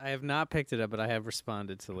 I have not picked it up, but I have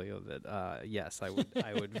responded to Leo that yes, I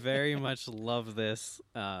would very much love this.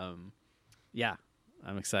 Yeah,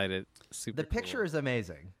 I'm excited. Super. The picture is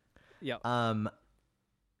amazing. Yeah.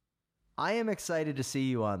 I am excited to see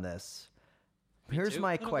you on this. Here's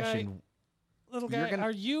my question. Little guy,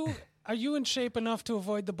 are you in shape enough to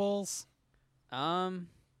avoid the bulls? You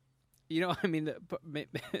know, I mean,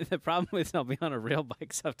 the problem with I'll be on a rail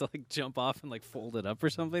bike, so I have to like jump off and like fold it up or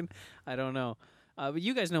something. I don't know. But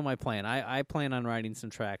you guys know my plan. I plan on riding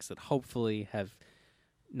some tracks that hopefully have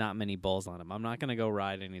not many bulls on them. I'm not going to go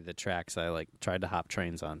ride any of the tracks I like tried to hop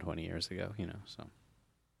trains on 20 years ago, you know, so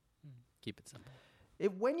keep it simple.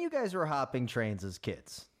 When you guys were hopping trains as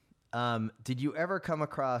kids, did you ever come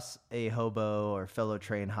across a hobo or fellow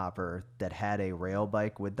train hopper that had a rail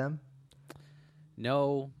bike with them?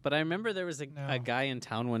 No, but I remember there was a guy in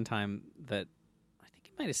town one time that I think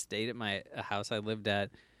he might have stayed at a house I lived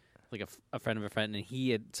at, like a friend of a friend, and he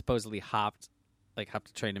had supposedly hopped a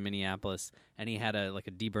train to Minneapolis, and he had a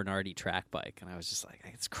DiBernardi track bike, and I was just like,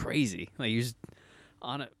 it's crazy. Like, you just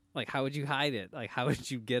on it. Like, how would you hide it? Like, how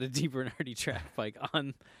would you get a DiBernardi track bike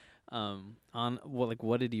on On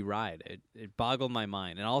what did he ride? It boggled my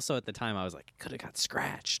mind, and also at the time I was like, could have got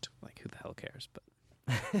scratched. Like, who the hell cares? But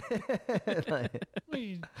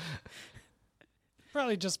We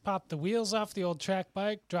probably just pop the wheels off the old track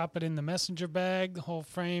bike, drop it in the messenger bag. The whole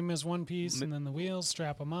frame is one piece, and then the wheels,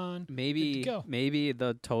 strap them on. maybe Good to go. maybe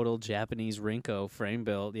the total Japanese Rinko frame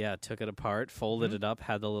build, took it apart, folded it up,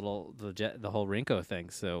 had the whole Rinko thing.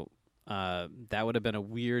 So that would have been a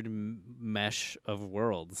weird mesh of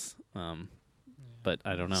worlds. But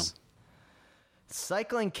I don't know.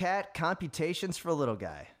 Cycling Cat computations for little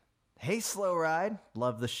guy. Hey, Slow Ride.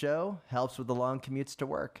 Love the show. Helps with the long commutes to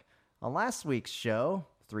work. On last week's show,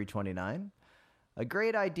 329, a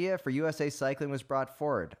great idea for USA Cycling was brought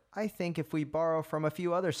forward. I think if we borrow from a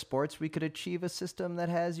few other sports, we could achieve a system that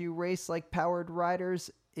has you race like powered riders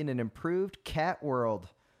in an improved cat world.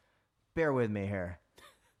 Bear with me here.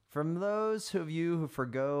 From those of you who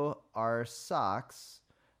forgo our socks,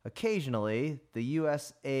 occasionally the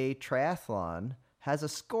USA Triathlon has a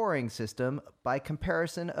scoring system by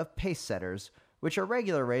comparison of pace setters, which are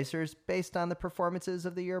regular racers based on the performances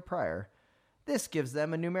of the year prior. This gives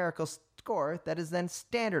them a numerical score that is then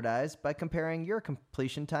standardized by comparing your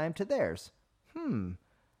completion time to theirs.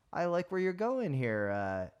 I like where you're going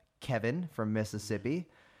here, Kevin from Mississippi.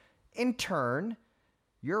 In turn,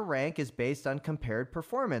 your rank is based on compared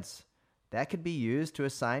performance. That could be used to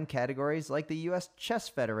assign categories like the U.S. Chess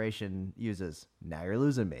Federation uses. Now you're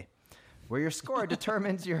losing me. Where your score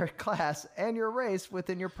determines your class and your race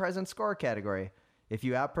within your present score category. If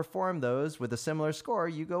you outperform those with a similar score,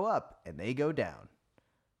 you go up and they go down.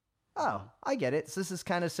 Oh, I get it. So this is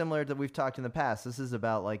kind of similar to we've talked in the past. This is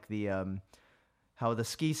about like the how the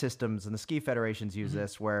ski systems and the ski federations use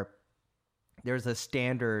this, where there's a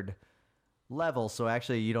standard level. So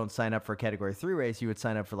actually you don't sign up for a category 3 race. You would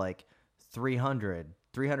sign up for like 300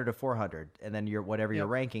 to 400. And then whatever your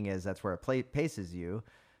ranking is, that's where it paces you.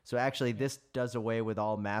 So actually, this does away with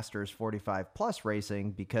all Masters 45 plus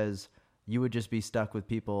racing because you would just be stuck with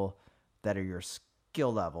people that are your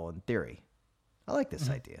skill level in theory. I like this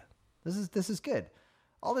idea. This is good.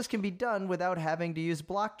 All this can be done without having to use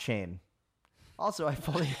blockchain. Also, I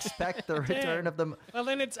fully expect the return of the. Well,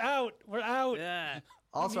 then it's out. We're out. Yeah.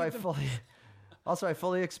 Also, I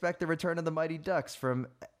fully expect the return of the Mighty Ducks from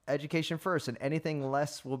Education First, and anything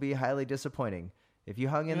less will be highly disappointing. If you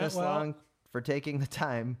hung in this long for taking the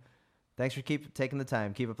time, thanks for taking the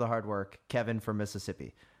time. Keep up the hard work, Kevin from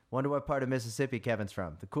Mississippi. Wonder what part of Mississippi Kevin's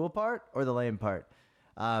from? The cool part or the lame part?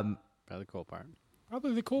 Probably the cool part.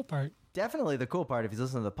 Probably the cool part. Definitely the cool part if he's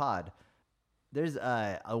listening to the pod. There's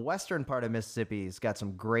a western part of Mississippi's got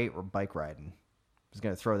some great bike riding. I'm just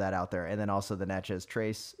going to throw that out there. And then also the Natchez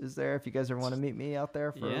Trace is there if you guys ever want to meet me out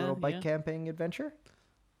there for a little bike camping adventure.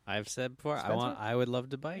 I've said before, Spencer? I would love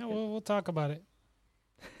to bike Yeah, it. we'll talk about it.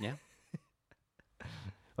 Yeah.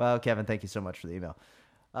 Well, Kevin, thank you so much for the email.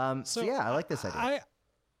 So yeah, I like this idea.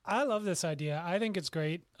 I love this idea. I think it's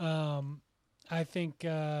great. I think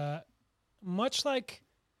much like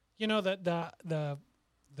the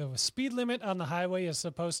speed limit on the highway is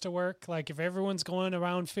supposed to work. Like if everyone's going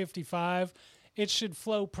around 55, it should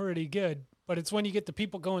flow pretty good. But it's when you get the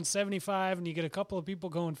people going 75 and you get a couple of people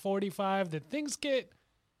going 45 that things get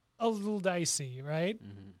a little dicey, right?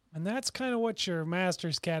 Mm-hmm. And that's kind of what your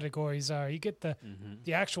masters categories are. You get the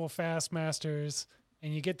actual fast masters,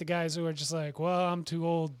 and you get the guys who are just like, well, I'm too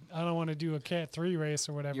old. I don't want to do a Cat 3 race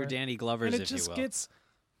or whatever. Your Danny Glovers, and it if just you will. gets,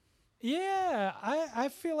 yeah, I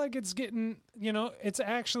feel like it's getting, it's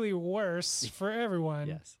actually worse for everyone.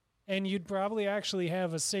 Yes. And you'd probably actually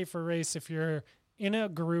have a safer race if you're in a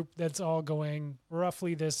group that's all going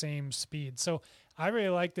roughly the same speed. So I really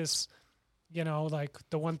like this, like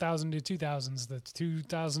the 1,000 to 2,000s, the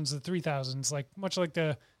 2,000s to 3,000s, like much like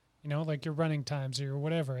the, like your running times or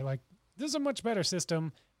whatever. Like this is a much better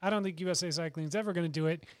system. I don't think USA Cycling is ever going to do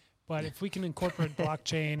it, but if we can incorporate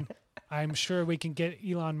blockchain, I'm sure we can get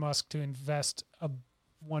Elon Musk to invest a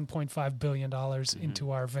 $1.5 billion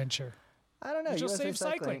into our venture. I don't know. Which will USA save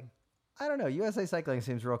cycling. I don't know. USA Cycling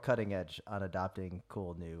seems real cutting edge on adopting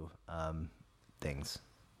cool new things.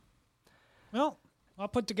 Well, I'll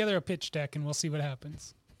put together a pitch deck and we'll see what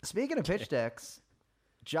happens. Speaking of pitch decks,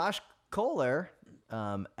 Josh Kohler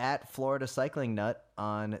at Florida Cycling Nut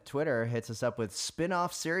on Twitter hits us up with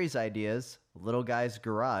spin-off series ideas, Little Guy's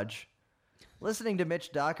Garage. Listening to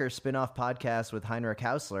Mitch Docker's spin-off podcast with Heinrich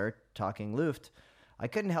Hausler, Talking Luft, I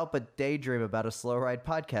couldn't help but daydream about a Slow Ride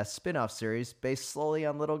podcast spin-off series based solely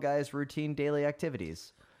on Little Guy's routine daily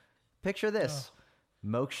activities. Picture this.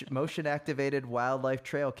 Motion-activated wildlife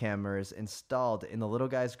trail cameras installed in the Little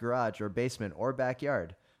Guy's garage or basement or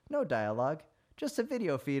backyard. No dialogue, just a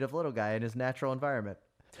video feed of Little Guy in his natural environment.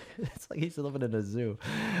 It's like he's living in a zoo.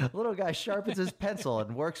 Little guy sharpens his pencil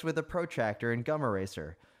and works with a protractor and gum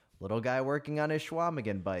eraser. Little guy working on his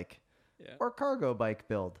Schwamigan bike or cargo bike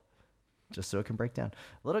build, just so it can break down.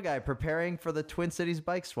 Little guy preparing for the Twin Cities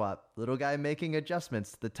bike swap. Little guy making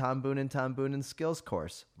adjustments to the Tom Boonen skills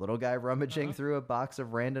course. Little guy rummaging through a box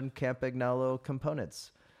of random Campagnolo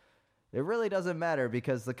components. It really doesn't matter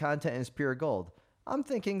because the content is pure gold. I'm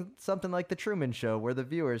thinking something like The Truman Show where the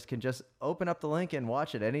viewers can just open up the link and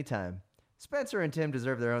watch it anytime. Spencer and Tim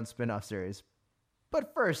deserve their own spin-off series.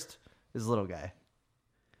 But first is Little Guy.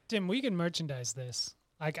 Tim, we can merchandise this.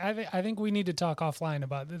 Like I think we need to talk offline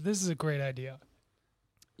about this. This is a great idea.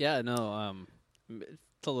 Yeah, no,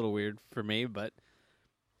 it's a little weird for me, but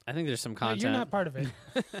I think there's some No, content. you're not part of it.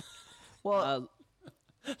 Well,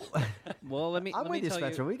 Well, let me. I'm let with me you, tell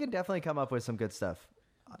Spencer. We can definitely come up with some good stuff.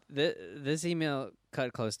 This email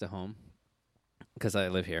cut close to home because I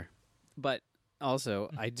live here, but also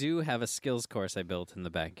I do have a skills course I built in the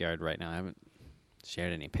backyard right now. I haven't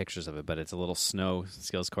shared any pictures of it, but it's a little snow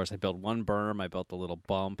skills course. I built one berm. I built a little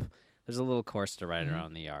bump. There's a little course to ride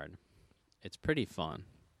around the yard. It's pretty fun.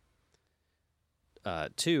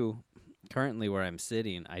 Two, currently where I'm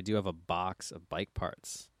sitting, I do have a box of bike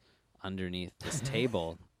parts underneath this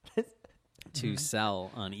table to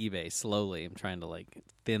sell on eBay slowly. I'm trying to like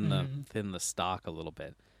thin the stock a little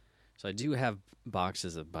bit. So I do have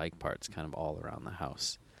boxes of bike parts kind of all around the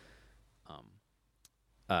house.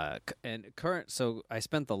 So I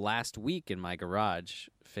spent the last week in my garage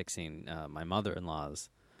fixing my mother-in-law's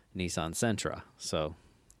Nissan Sentra. So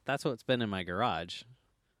that's what's been in my garage.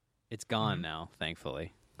 It's gone now,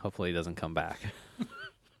 thankfully. Hopefully it doesn't come back.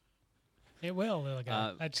 It will, little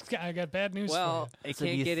guy. I got bad news for you. It So do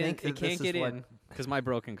can't you get in. think It that can't this is get what- in because my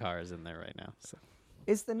broken car is in there right now. So.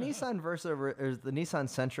 Is the Nissan Versa or is the Nissan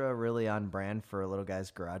Sentra really on brand for a little guy's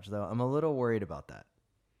garage, though? I'm a little worried about that.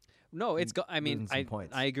 No, it's gone. I mean, Losing some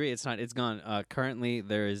points. I agree. It's not. It's gone. Currently,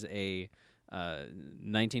 there is a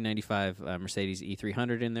 1995 Mercedes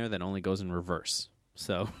E300 in there that only goes in reverse.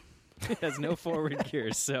 So it has no forward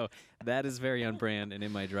gears. So that is very on brand. And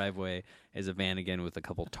in my driveway is a van again with a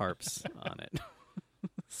couple tarps on it.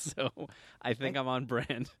 So I think I'm on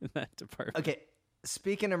brand in that department. Okay,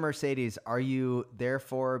 speaking of Mercedes, are you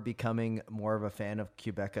therefore becoming more of a fan of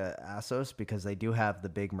Quebeca Assos because they do have the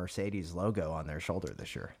big Mercedes logo on their shoulder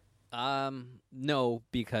this year? No,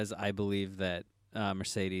 because I believe that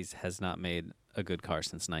Mercedes has not made a good car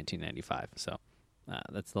since 1995. So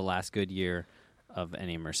that's the last good year of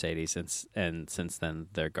any Mercedes, and since then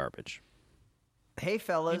they're garbage. Hey,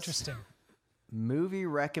 fellas. Interesting. Movie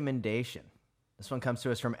recommendation. This one comes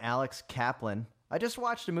to us from Alex Kaplan. I just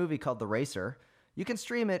watched a movie called The Racer. You can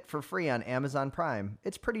stream it for free on Amazon Prime.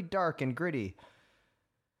 It's pretty dark and gritty.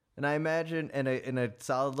 And I imagine in a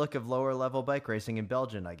solid look of lower level bike racing in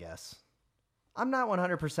Belgium, I guess. I'm not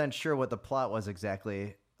 100% sure what the plot was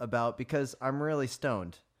exactly about because I'm really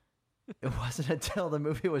stoned. It wasn't until the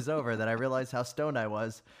movie was over that I realized how stoned I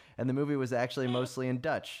was, and the movie was actually mostly in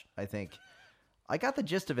Dutch, I think. I got the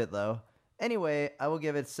gist of it, though. Anyway, I will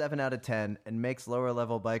give it 7 out of 10 and makes lower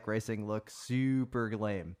level bike racing look super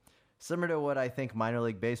lame. Similar to what I think minor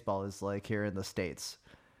league baseball is like here in the States.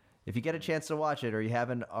 If you get a chance to watch it or you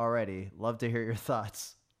haven't already, love to hear your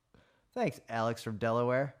thoughts. Thanks, Alex from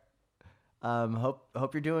Delaware.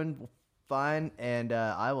 Hope you're doing fine, and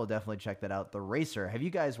I will definitely check that out. The Racer. Have you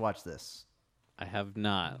guys watched this? I have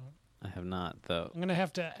not. Though. I'm going to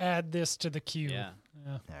have to add this to the queue. Yeah.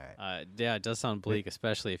 All right. Yeah, it does sound bleak,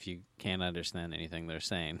 especially if you can't understand anything they're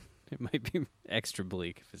saying. It might be extra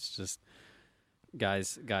bleak if it's just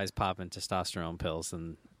guys popping testosterone pills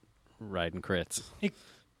and riding crits.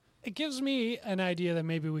 It gives me an idea that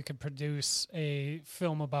maybe we could produce a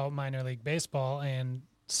film about minor league baseball and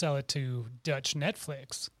sell it to Dutch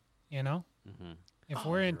Netflix, you know? Mm-hmm. If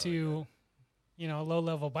we're into,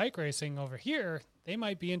 low-level bike racing over here, they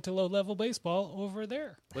might be into low-level baseball over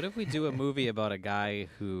there. What if we do a movie about a guy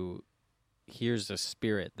who hears a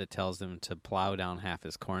spirit that tells him to plow down half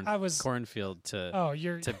his cornfield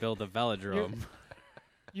to build a velodrome?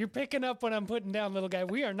 You're picking up what I'm putting down, little guy.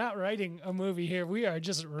 We are not writing a movie here. We are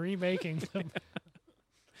just remaking them.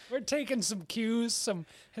 We're taking some cues, some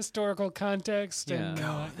historical context, and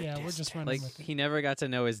we're just running Like with it. he never got to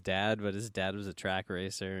know his dad, but his dad was a track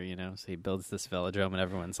racer, so he builds this velodrome, and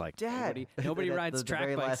everyone's like, Dad! nobody rides The track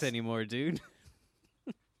very bikes last- anymore, dude.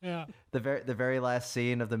 Yeah. The very last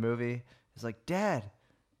scene of the movie is like, Dad,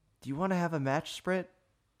 do you want to have a match sprint?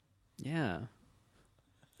 Yeah.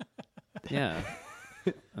 Yeah.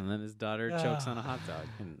 And then his daughter chokes on a hot dog,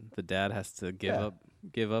 and the dad has to give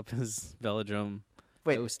up his velodrome.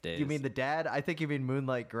 Wait, Those days. you mean the dad? I think you mean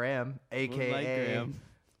Moonlight Graham, a.k.a. Moonlight Graham.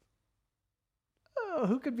 Oh,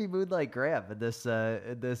 who could be Moonlight Graham in this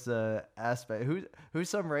aspect? Who's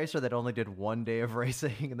some racer that only did 1 day of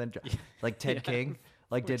racing and then like Ted King,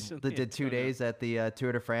 like did 2 days at the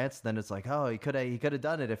Tour de France? Then it's like, oh, he could have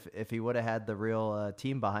done it if he would have had the real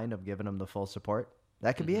team behind him, giving him the full support.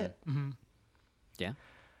 That could be it. Mm-hmm. Yeah.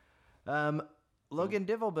 Logan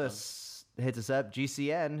Divelbus hits us up.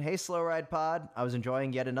 GCN. Hey, Slow Ride Pod. I was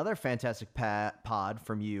enjoying yet another fantastic pod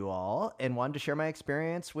from you all and wanted to share my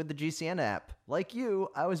experience with the GCN app. Like you,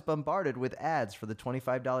 I was bombarded with ads for the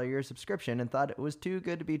 $25 a year subscription and thought it was too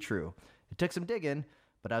good to be true. It took some digging,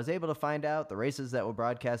 but I was able to find out the races that will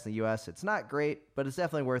broadcast in the U.S. It's not great, but it's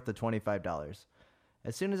definitely worth the $25.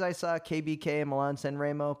 As soon as I saw KBK and Milan San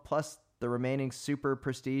Remo, plus the remaining super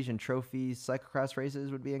prestige and trophy cyclocross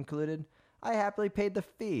races would be included, I happily paid the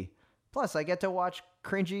fee. Plus, I get to watch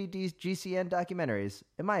cringy GCN documentaries.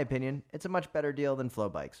 In my opinion, it's a much better deal than Flow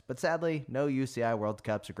Bikes. But sadly, no UCI World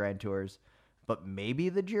Cups or Grand Tours. But maybe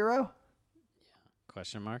the Giro?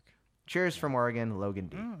 Question mark? Cheers from Oregon, Logan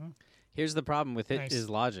D. Here's the problem with Nice. his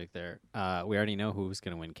logic there. We already know who's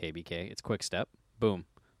going to win KBK. It's Quick Step. Boom.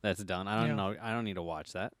 That's done. I don't know. I don't need to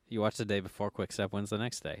watch that. You watch the day before, Quick Step wins the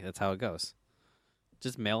next day. That's how it goes.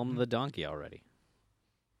 Just mail him the donkey already.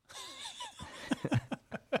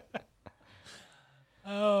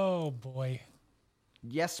 Oh, boy.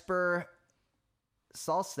 Jesper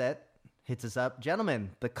Salstedt hits us up. Gentlemen,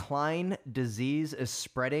 the Klein disease is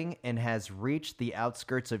spreading and has reached the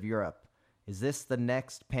outskirts of Europe. Is this the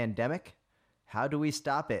next pandemic? How do we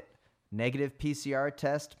stop it? Negative PCR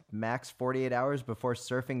test, max 48 hours before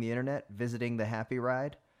surfing the internet, visiting the Happy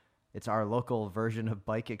Ride. It's our local version of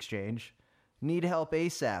Bike Exchange. Need help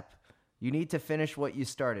ASAP. You need to finish what you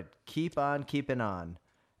started. Keep on keeping on.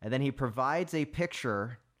 And then he provides a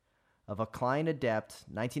picture of a Klein Adept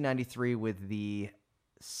 1993 with the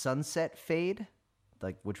sunset fade,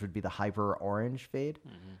 like which would be the hyper orange fade,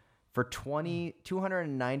 for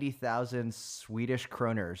 290,000 Swedish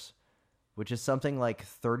kroners, which is something like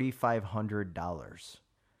 $3,500.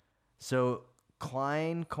 So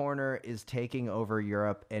Klein Corner is taking over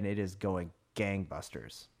Europe, and it is going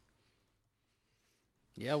gangbusters.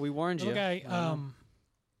 Yeah, we warned Little you. guy,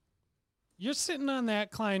 you're sitting on that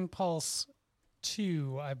Klein Pulse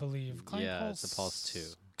 2, I believe. Klein Yeah, it's a Pulse 2.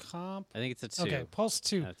 Comp. I think it's a 2. Okay, Pulse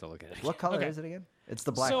 2. I have to look at it. What color Okay. is it again? It's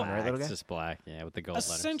the black So- one, right, little It's guy? just black, yeah, with the gold letters.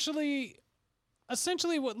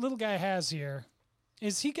 Essentially, what little guy has here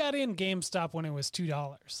is he got in GameStop when it was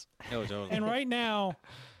 $2, Oh, totally. and right now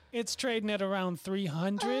it's trading at around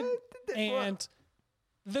 300. And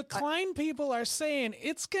the Klein people are saying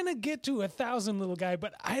it's gonna get to 1,000, little guy,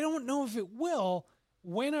 but I don't know if it will.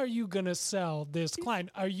 When are you gonna sell this Klein?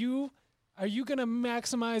 Are you gonna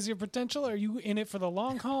maximize your potential? Are you in it for the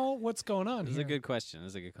long haul? What's going on This is here? a good question.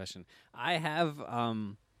 I have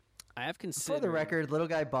considered. For the record, little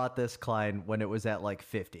guy bought this Klein when it was at like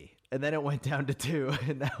 50, and then it went down to 2,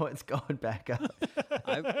 and now it's going back up.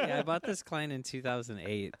 I bought this Klein in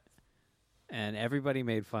 2008, and everybody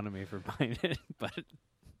made fun of me for buying it, but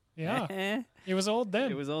Yeah, it was old then.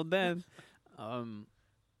 it was old then.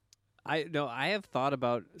 I have thought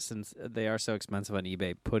about, since they are so expensive on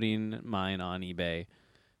eBay, putting mine on eBay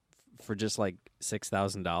for just like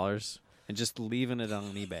 $6,000 and just leaving it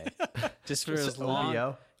on eBay, just for as long.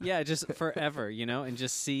 OVO? Yeah, just forever, and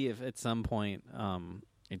just see if at some point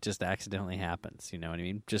it just accidentally happens. You know what I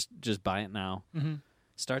mean? Just buy it now. Mm-hmm.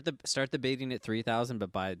 Start the bidding at 3,000,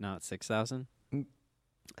 but buy it now at 6,000.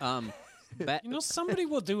 Somebody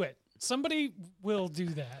will do it. Somebody will do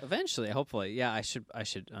that. Eventually, hopefully, yeah. I should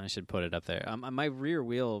put it up there. My rear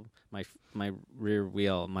wheel, my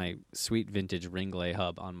sweet vintage Ringley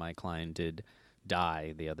hub on my Klein did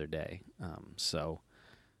die the other day. So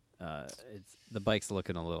the bike's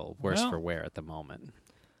looking a little worse for wear at the moment.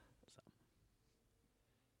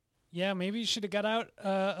 Yeah, maybe you should have got out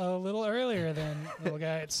a little earlier then, little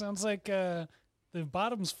guy. It sounds like the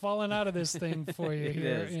bottom's falling out of this thing for you It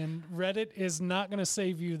here, is. and Reddit is not going to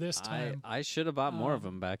save you this time. I should have bought more of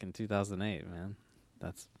them back in 2008, man.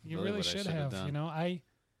 That's You really really what I should should have. done. I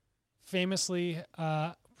famously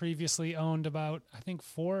previously owned about, I think,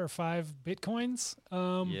 4 or 5 Bitcoins,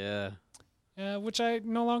 Yeah, which I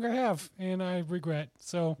no longer have, and I regret.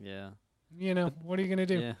 So, yeah, what are you going to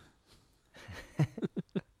do? yeah.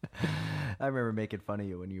 I remember making fun of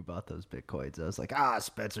you when you bought those Bitcoins. I was like,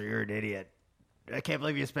 Spencer, you're an idiot. I can't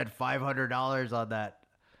believe you spent $500 on that.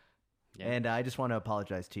 Yeah. And I just want to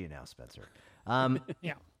apologize to you now, Spencer.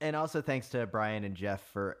 Yeah. And also thanks to Brian and Jeff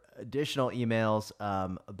for additional emails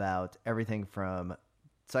about everything from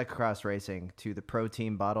cyclocross racing to the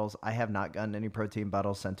protein bottles. I have not gotten any protein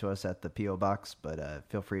bottles sent to us at the P.O. Box, but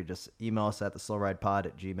feel free to just email us at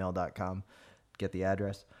theslowridepod@gmail.com. get the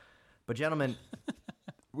address. But gentlemen,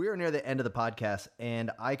 we are near the end of the podcast,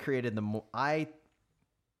 and I created I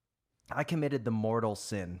committed the mortal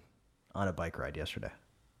sin on a bike ride yesterday.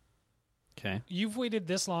 Okay. You've waited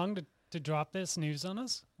this long to drop this news on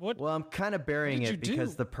us? What? Well, I'm kind of burying What it did you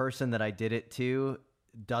because do? the person that I did it to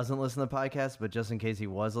doesn't listen to the podcast, but just in case he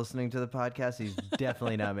was listening to the podcast, he's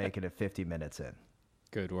definitely not making it 50 minutes in.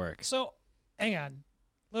 Good work. So, hang on,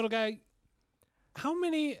 little guy. How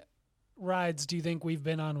many rides do you think we've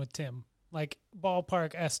been on with Tim? Like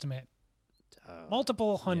ballpark estimate?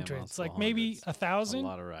 Multiple hundreds, multiple like maybe hundreds. 1,000. A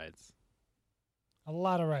lot of rides. A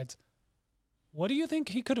lot of rides. What do you think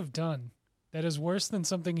he could have done that is worse than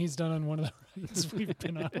something he's done on one of the rides we've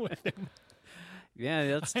been on with him? Yeah,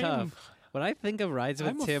 that's I'm- tough. When I think of rides with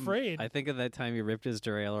I'm Tim, afraid. I think of that time he ripped his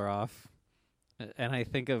derailleur off. And I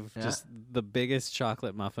think of Yeah. just the biggest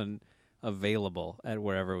chocolate muffin available at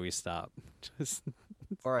wherever we stop. Just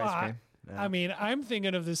Or ice Well, cream. Yeah. I mean, I'm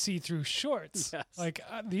thinking of the see-through shorts, Yes. like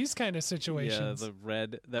these kind of situations. yeah, the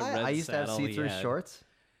red red I used to have saddle he see-through had. shorts.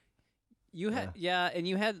 You had and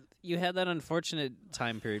you had that unfortunate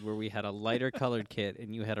time period where we had a lighter colored kit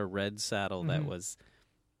and you had a red saddle that Mhm. was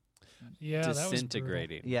Yeah, that was brutal.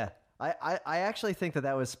 disintegrating. Yeah. I actually think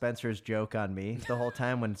that was Spencer's joke on me the whole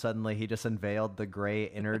time when suddenly he just unveiled the gray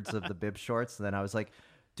innards of the bib shorts. And then I was like,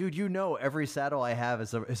 dude, every saddle I have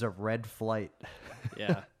is a red flight.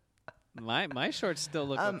 Yeah. My shorts still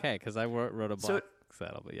look okay because I rode a so- black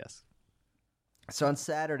saddle, but yes. So on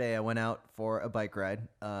Saturday, I went out for a bike ride.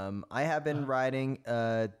 I have been riding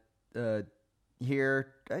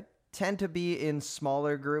here. I tend to be in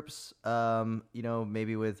smaller groups,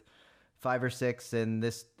 maybe with 5 or 6. And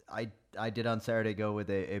this, I did on Saturday go with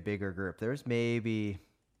a bigger group. There's maybe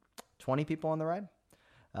 20 people on the ride.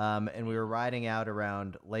 And we were riding out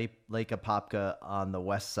around Lake Apopka on the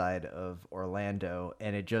west side of Orlando,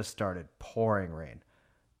 and it just started pouring rain.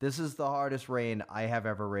 This is the hardest rain I have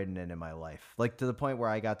ever ridden in my life. Like to the point where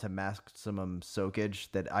I got to maximum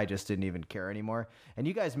soakage that I just didn't even care anymore. And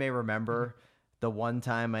you guys may remember the one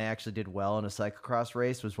time I actually did well in a cyclocross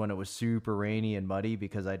race was when it was super rainy and muddy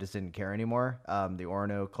because I just didn't care anymore. The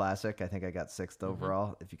Orono Classic, I think I got 6th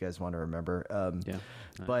overall, if you guys want to remember. Yeah.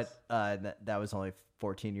 But that was only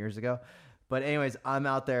 14 years ago. But anyways, I'm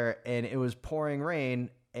out there and it was pouring rain,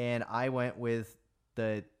 and I went with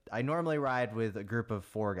I normally ride with a group of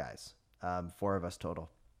 4 guys, 4 of us total.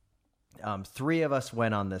 3 of us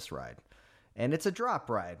went on this ride, and it's a drop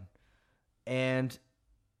ride. And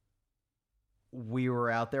we were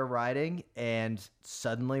out there riding, and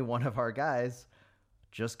suddenly one of our guys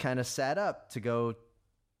just kind of sat up to go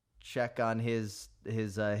check on his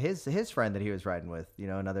friend that he was riding with,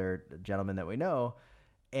 another gentleman that we know.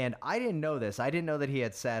 And I didn't know this. I didn't know that he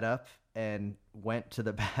had sat up and went to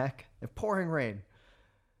the back. Pouring rain.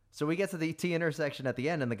 So we get to the T intersection at the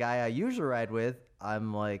end, and the guy I usually ride with,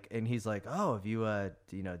 I'm like, and he's like, "Oh, have you,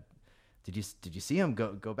 did you see him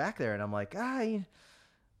go back there?" And I'm like,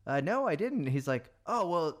 "No, I didn't." He's like, "Oh,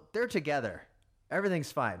 well, they're together.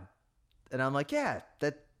 Everything's fine." And I'm like, "Yeah,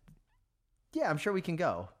 I'm sure we can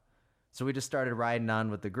go." So we just started riding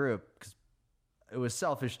on with the group because it was a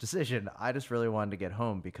selfish decision. I just really wanted to get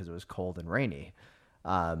home because it was cold and rainy.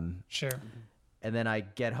 Sure. And then I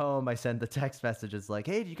get home, I send the text messages like,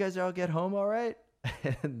 "Hey, did you guys all get home all right?"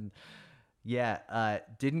 And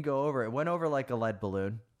didn't go over. It went over like a lead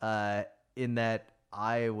balloon, in that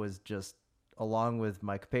I was just, along with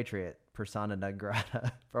my compatriot, persona non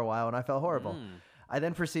grata for a while, and I felt horrible. I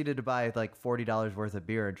then proceeded to buy like $40 worth of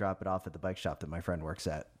beer and drop it off at the bike shop that my friend works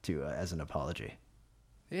at as an apology.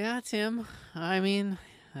 Yeah, Tim. I mean,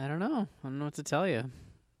 I don't know. I don't know what to tell you.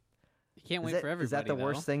 You can't wait for everybody. Is that the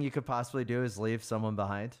worst thing you could possibly do, is leave someone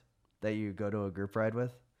behind that you go to a group ride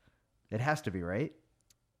with? It has to be, right?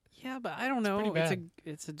 Yeah, but I don't know. pretty bad.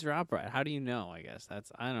 It's a drop ride. How do you know? I guess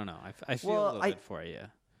I don't know. I feel Well, a little bit for you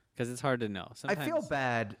because it's hard to know. Sometimes, I feel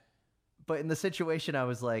bad, but in the situation, I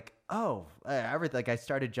was like, "Oh, everything." Like I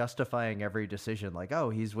started justifying every decision, like,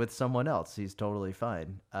 "Oh, he's with someone else. He's totally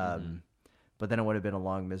fine." But then it would have been a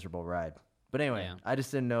long, miserable ride. But anyway, Yeah. I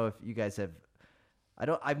just didn't know if you guys have.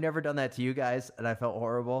 I've never done that to you guys, and I felt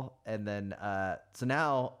horrible. And then, so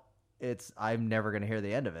now I'm never gonna hear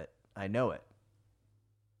the end of it. I know it.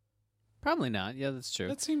 Probably not. Yeah, that's true.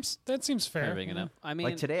 That seems fair. Fair big enough. I mean,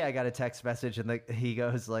 Like today, I got a text message, and he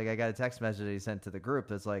goes like, I got a text message that he sent to the group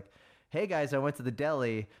that's like, "Hey guys, I went to the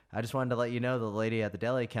deli. I just wanted to let you know the lady at the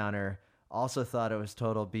deli counter also thought it was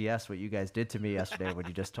total BS what you guys did to me yesterday when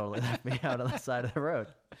you just totally left me out on the side of the road."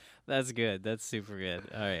 that's good. That's super good.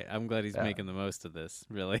 All right, I'm glad he's making the most of this.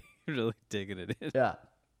 Really, really digging it in. Yeah.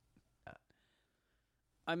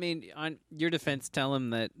 I mean, on your defense, tell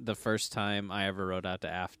him that the first time I ever rode out to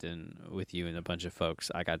Afton with you and a bunch of folks,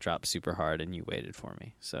 I got dropped super hard and you waited for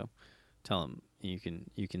me. So tell him you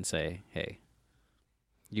can say, hey,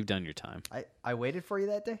 you've done your time. I waited for you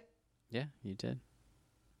that day? Yeah, you did.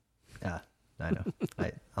 Yeah, I know.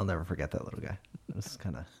 I'll never forget that little guy. It was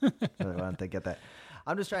kind of really wanted to get that.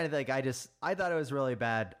 I'm just trying to think. I thought it was really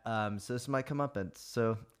bad. So this might come up, and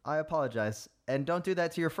so I apologize. And don't do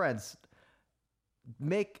that to your friends.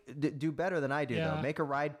 Do better than I do though. Make a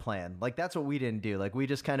ride plan. Like that's what we didn't do. Like we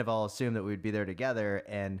just kind of all assumed that we'd be there together,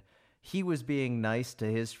 and he was being nice to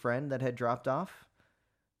his friend that had dropped off.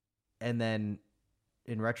 And then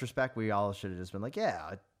in retrospect, we all should have just been like,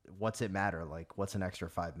 yeah, what's it matter? Like what's an extra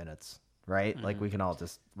 5 minutes, right? Mm-hmm. Like we can all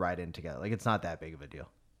just ride in together. Like it's not that big of a deal.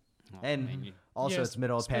 And also Yes, it's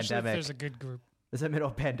middle of especially pandemic. If there's a good group. It's a middle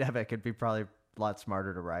of pandemic. It'd be probably a lot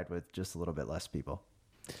smarter to ride with just a little bit less people.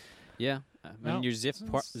 Yeah. I mean, Well, your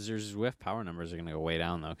Zwift power numbers are going to go way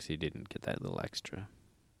down, though, because you didn't get that little extra.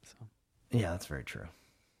 So, Yeah, that's very true.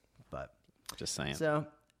 But just saying. so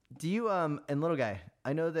do you, and little guy,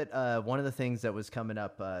 I know that one of the things that was coming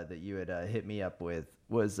up that you had hit me up with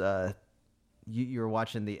was you were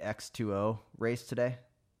watching the X2O race today,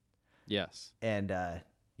 Yes. and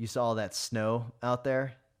you saw all that snow out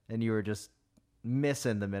there, and you were just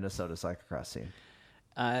missing the Minnesota cyclocross scene.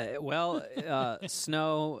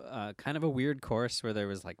 Snow, kind of a weird course where there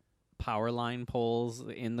was like power line poles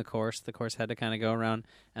in the course. The course had to kind of go around,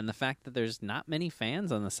 and the fact that there's not many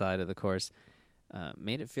fans on the side of the course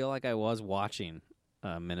made it feel like I was watching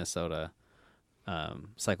Minnesota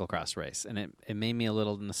cyclocross race, and it made me a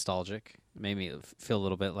little nostalgic. It made me feel a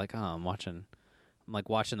little bit like, I'm watching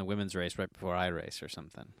the women's race right before I race or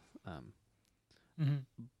something.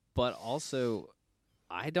 But also,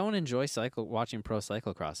 I don't enjoy watching pro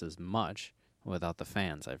cyclocross as much without the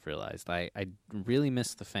fans. I've realized I really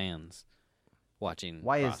miss the fans watching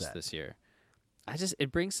Why cross is that? this year.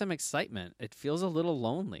 It brings some excitement. It feels a little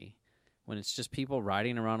lonely when it's just people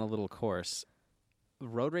riding around a little course.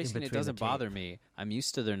 Road racing, it between doesn't the bother tape. me. I'm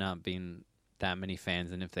used to there not being that many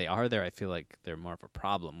fans, and if they are there, I feel like they're more of a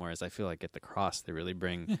problem. Whereas I feel like at the cross, they really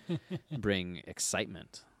bring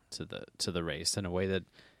excitement to the race in a way that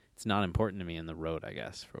it's not important to me in the road, I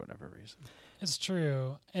guess, for whatever reason. It's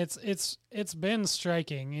true. It's been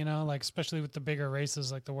striking, you know, like especially with the bigger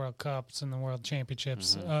races like the World Cups and the World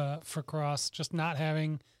Championships for cross, just not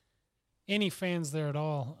having any fans there at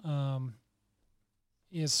all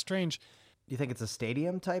is strange. Do you think it's a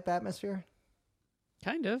stadium type atmosphere?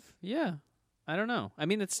 Kind of, yeah. I don't know. I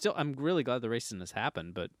mean, I'm really glad the racing has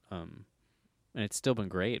happened, but and it's still been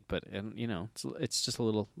great. But you know, it's just a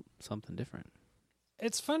little something different.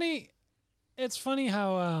 It's funny. It's funny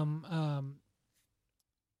how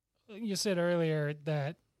you said earlier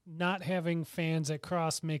that not having fans at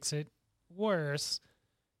cross makes it worse,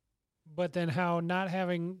 but then how not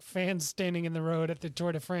having fans standing in the road at the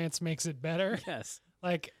Tour de France makes it better. Yes.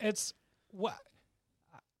 Like it's what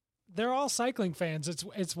they're all cycling fans.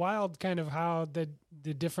 It's wild kind of how the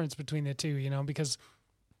difference between the two, you know, because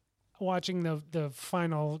watching the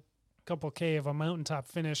final couple K of a mountaintop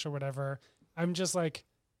finish or whatever, I'm just like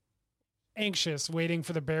anxious waiting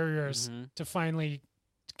for the barriers to finally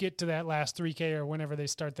get to that last 3K or whenever they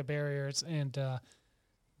start the barriers, and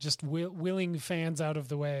just willing fans out of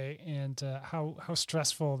the way, and how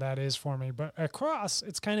stressful that is for me. But across,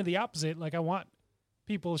 it's kind of the opposite. Like I want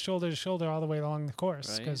people shoulder to shoulder all the way along the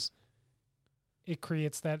course because it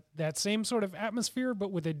creates that same sort of atmosphere,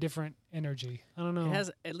 but with a different energy. I don't know. It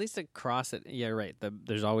has at least across it. Yeah, right.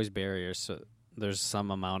 There's always barriers, so there's some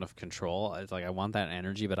amount of control. It's like I want that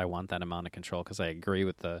energy, but I want that amount of control because I agree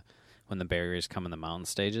with when the barriers come in the mountain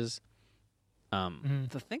stages.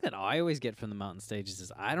 The thing that I always get from the mountain stages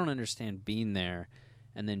is I don't understand being there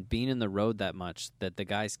and then being in the road that much that the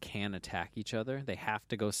guys can attack each other. They have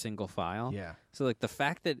to go single file. Yeah. So like the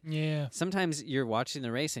fact that sometimes you're watching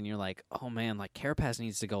the race and you're like, oh man, like Carapaz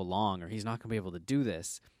needs to go long or he's not going to be able to do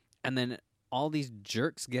this. And then all these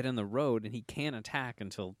jerks get in the road and he can't attack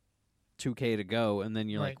until 2K to go. And then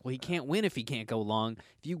you're like, well, he can't win if he can't go long.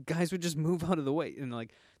 If you guys would just move out of the way. And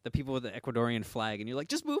like the people with the Ecuadorian flag and you're like,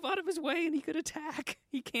 just move out of his way and he could attack.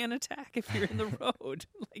 He can't attack if you're in the road.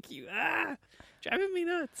 Like driving me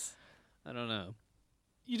nuts. I don't know.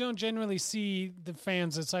 You don't generally see the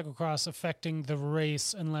fans at cyclocross affecting the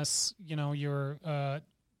race unless, you know, you're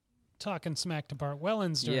talking smack to Bart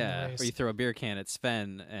Wellens during the race. Or you throw a beer can at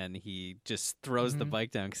Sven and he just throws the bike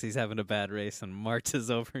down because he's having a bad race and marches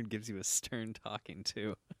over and gives you a stern talking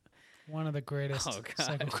to. One of the greatest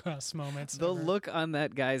cyclocross moments. The ever. look on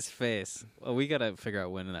that guy's face. Well, we got to figure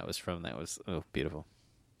out when that was from. That was beautiful.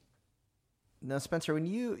 Now, Spencer, when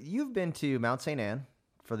you've been to Mount St. Anne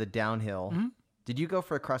for the downhill, did you go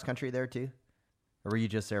for a cross country there too? Or were you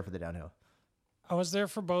just there for the downhill? I was there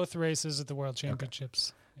for both races at the World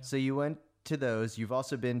Championships. Yeah. So you went to those. You've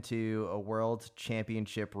also been to a World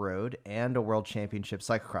Championship road and a World Championship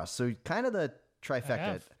cyclocross. So kind of the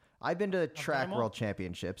trifecta. I've been to track World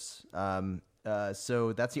Championships.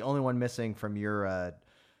 So that's the only one missing from your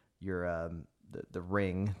the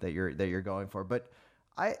ring that you're going for. But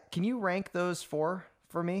can you rank those four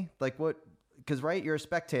for me? Like what? Because right, you're a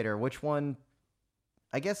spectator. Which one?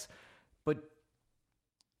 I guess, but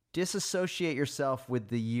disassociate yourself with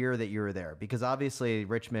the year that you were there, because obviously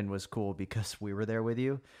Richmond was cool because we were there with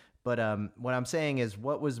you. But what I'm saying is,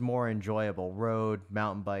 what was more enjoyable? Road,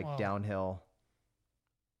 mountain bike, downhill?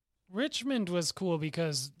 Richmond was cool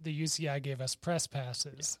because the UCI gave us press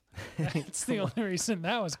passes. That's the only reason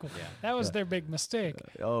that was cool. Yeah. That was their big mistake.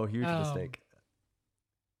 Huge mistake.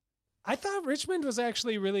 I thought Richmond was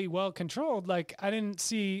actually really well controlled. Like, I didn't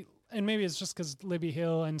see, and maybe it's just because Libby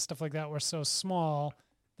Hill and stuff like that were so small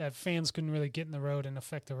that fans couldn't really get in the road and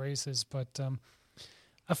affect the races. But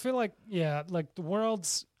I feel like, like the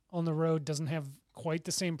Worlds on the road doesn't have quite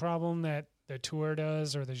the same problem that the Tour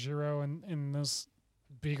does or the Giro and those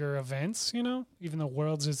bigger events, even though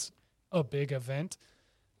Worlds is a big event.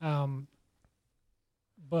 But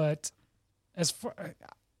as far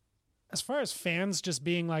as fans just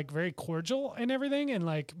being like very cordial and everything and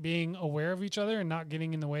like being aware of each other and not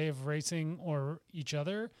getting in the way of racing or each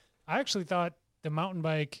other, I actually thought the mountain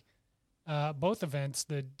bike, both events,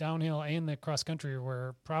 the downhill and the cross country,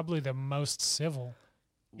 were probably the most civil,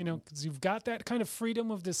 because you've got that kind of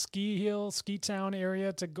freedom of the ski town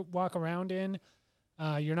area to walk around in.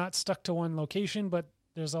 You're not stuck to one location, but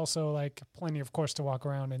there's also like plenty of course to walk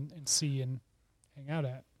around and see and hang out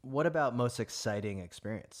at. What about most exciting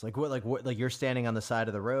experience? Like what you're standing on the side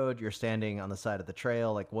of the road, you're standing on the side of the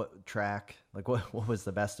trail, like what track, like what was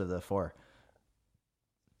the best of the four?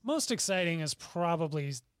 Most exciting is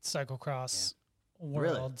probably cyclocross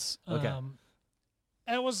Worlds. Really? Okay.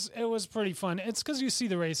 It was pretty fun. It's because you see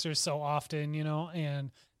the racers so often, and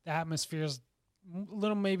the atmosphere is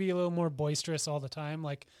maybe a little more boisterous all the time.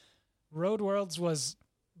 Like Road Worlds was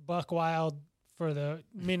buck wild for the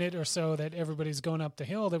minute or so that everybody's going up the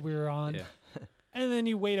hill that we were on. Yeah. And then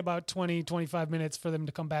you wait about 20, 25 minutes for them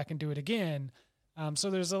to come back and do it again.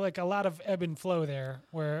 So there's a lot of ebb and flow there,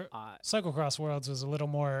 where Cyclocross Worlds was a little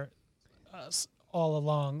more all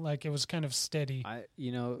along. Like it was kind of steady.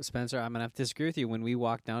 Spencer, I'm going to have to disagree with you. When we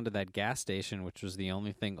walked down to that gas station, which was the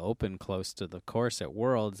only thing open close to the course at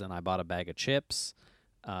Worlds, and I bought a bag of chips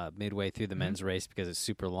midway through the men's race because it's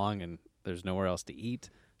super long and there's nowhere else to eat,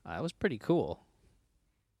 it was pretty cool.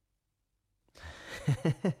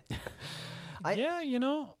 It's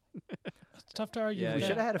tough to argue. Yeah, we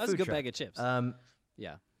should have had a food good truck. Bag of chips.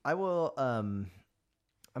 Yeah. I will. I'm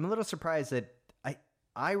a little surprised that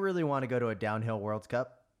I really want to go to a downhill World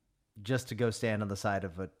Cup just to go stand on the side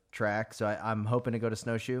of a track. So I'm hoping to go to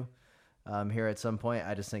Snowshoe here at some point.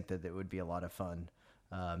 I just think that it would be a lot of fun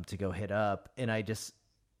to go hit up. And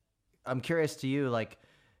I'm curious to you, like,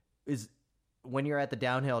 is when you're at the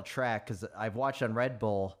downhill track, because I've watched on Red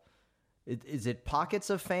Bull, is it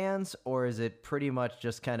pockets of fans or is it pretty much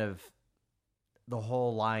just kind of the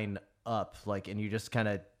whole line up, like, and you just kind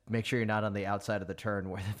of make sure you're not on the outside of the turn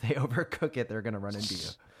where if they overcook it, they're going to run into you?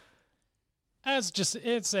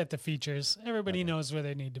 It's at the features. Everybody knows where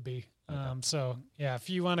they need to be. Okay. So yeah, if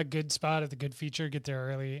you want a good spot at the good feature, get there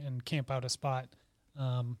early and camp out a spot.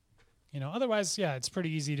 Otherwise, it's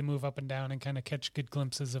pretty easy to move up and down and kind of catch good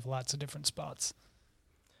glimpses of lots of different spots.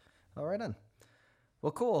 All right, on.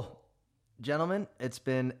 Well, cool. Gentlemen, it's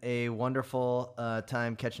been a wonderful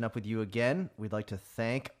time catching up with you again. We'd like to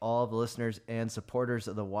thank all the listeners and supporters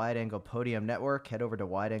of the Wide Angle Podium Network. Head over to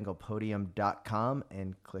wideanglepodium.com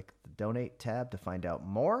and click the donate tab to find out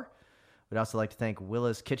more. We'd also like to thank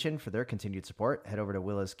Willa's Kitchen for their continued support. Head over to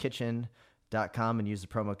willaskitchen.com and use the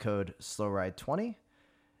promo code SLOWRIDE20.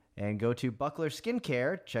 And go to Buckler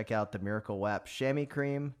Skincare. Check out the Miracle Wap Chamois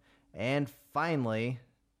Cream. And finally,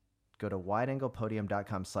 go to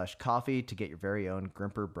wideanglepodium.com/coffee to get your very own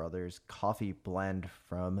Grimper Brothers coffee blend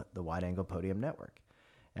from the Wide Angle Podium Network.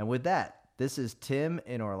 And with that, this is Tim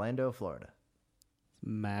in Orlando, Florida.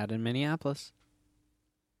 Matt in Minneapolis.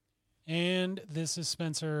 And this is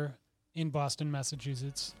Spencer in Boston,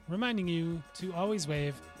 Massachusetts, reminding you to always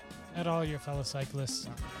wave at all your fellow cyclists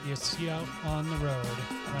you see out on the road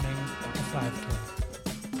running a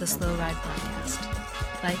 5K. The Slow Ride Podcast.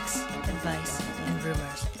 Bikes, advice, and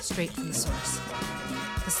rumors straight from the source.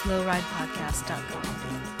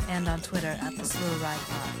 TheSlowRidePodcast.com and on Twitter at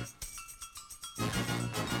TheSlowRidePod.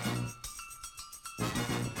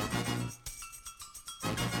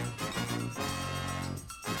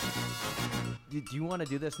 Do you want to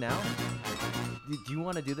do this now? Do you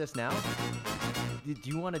want to do this now? Do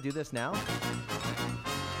you want to do this now?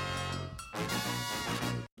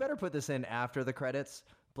 Better put this in after the credits.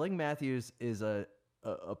 Bling Matthews is a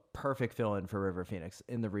perfect fill-in for River Phoenix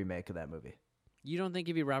in the remake of that movie. You don't think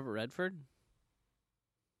he'd be Robert Redford?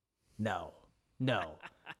 No.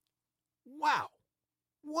 Wow.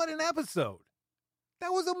 What an episode.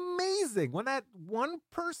 That was amazing. When that one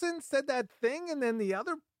person said that thing and then the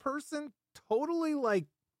other person totally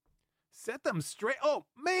set them straight. Oh,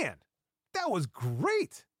 man, that was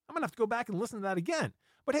great. I'm going to have to go back and listen to that again.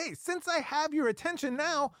 But hey, since I have your attention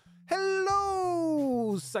now,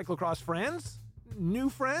 hello, cyclocross friends, new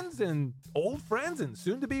friends and old friends and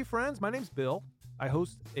soon-to-be friends. My name's Bill. I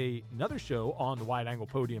host another show on the Wide Angle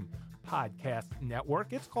Podium podcast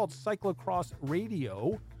network. It's called Cyclocross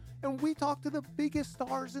Radio, and we talk to the biggest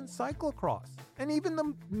stars in cyclocross and even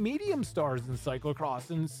the medium stars in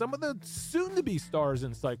cyclocross and some of the soon-to-be stars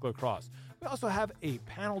in cyclocross. We also have a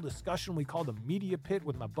panel discussion we call the Media Pit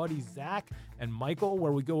with my buddies Zach and Michael,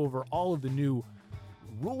 where we go over all of the new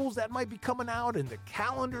rules that might be coming out and the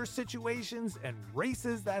calendar situations and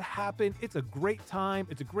races that happen. It's a great time.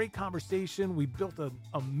 It's a great conversation. We built an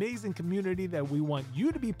amazing community that we want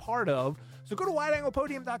you to be part of. So go to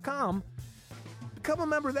wideanglepodium.com, become a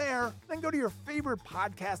member there, then go to your favorite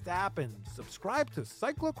podcast app and subscribe to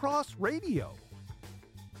Cyclocross Radio.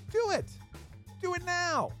 Do it. Do it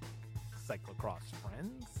now. Cyclocross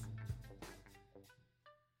friends.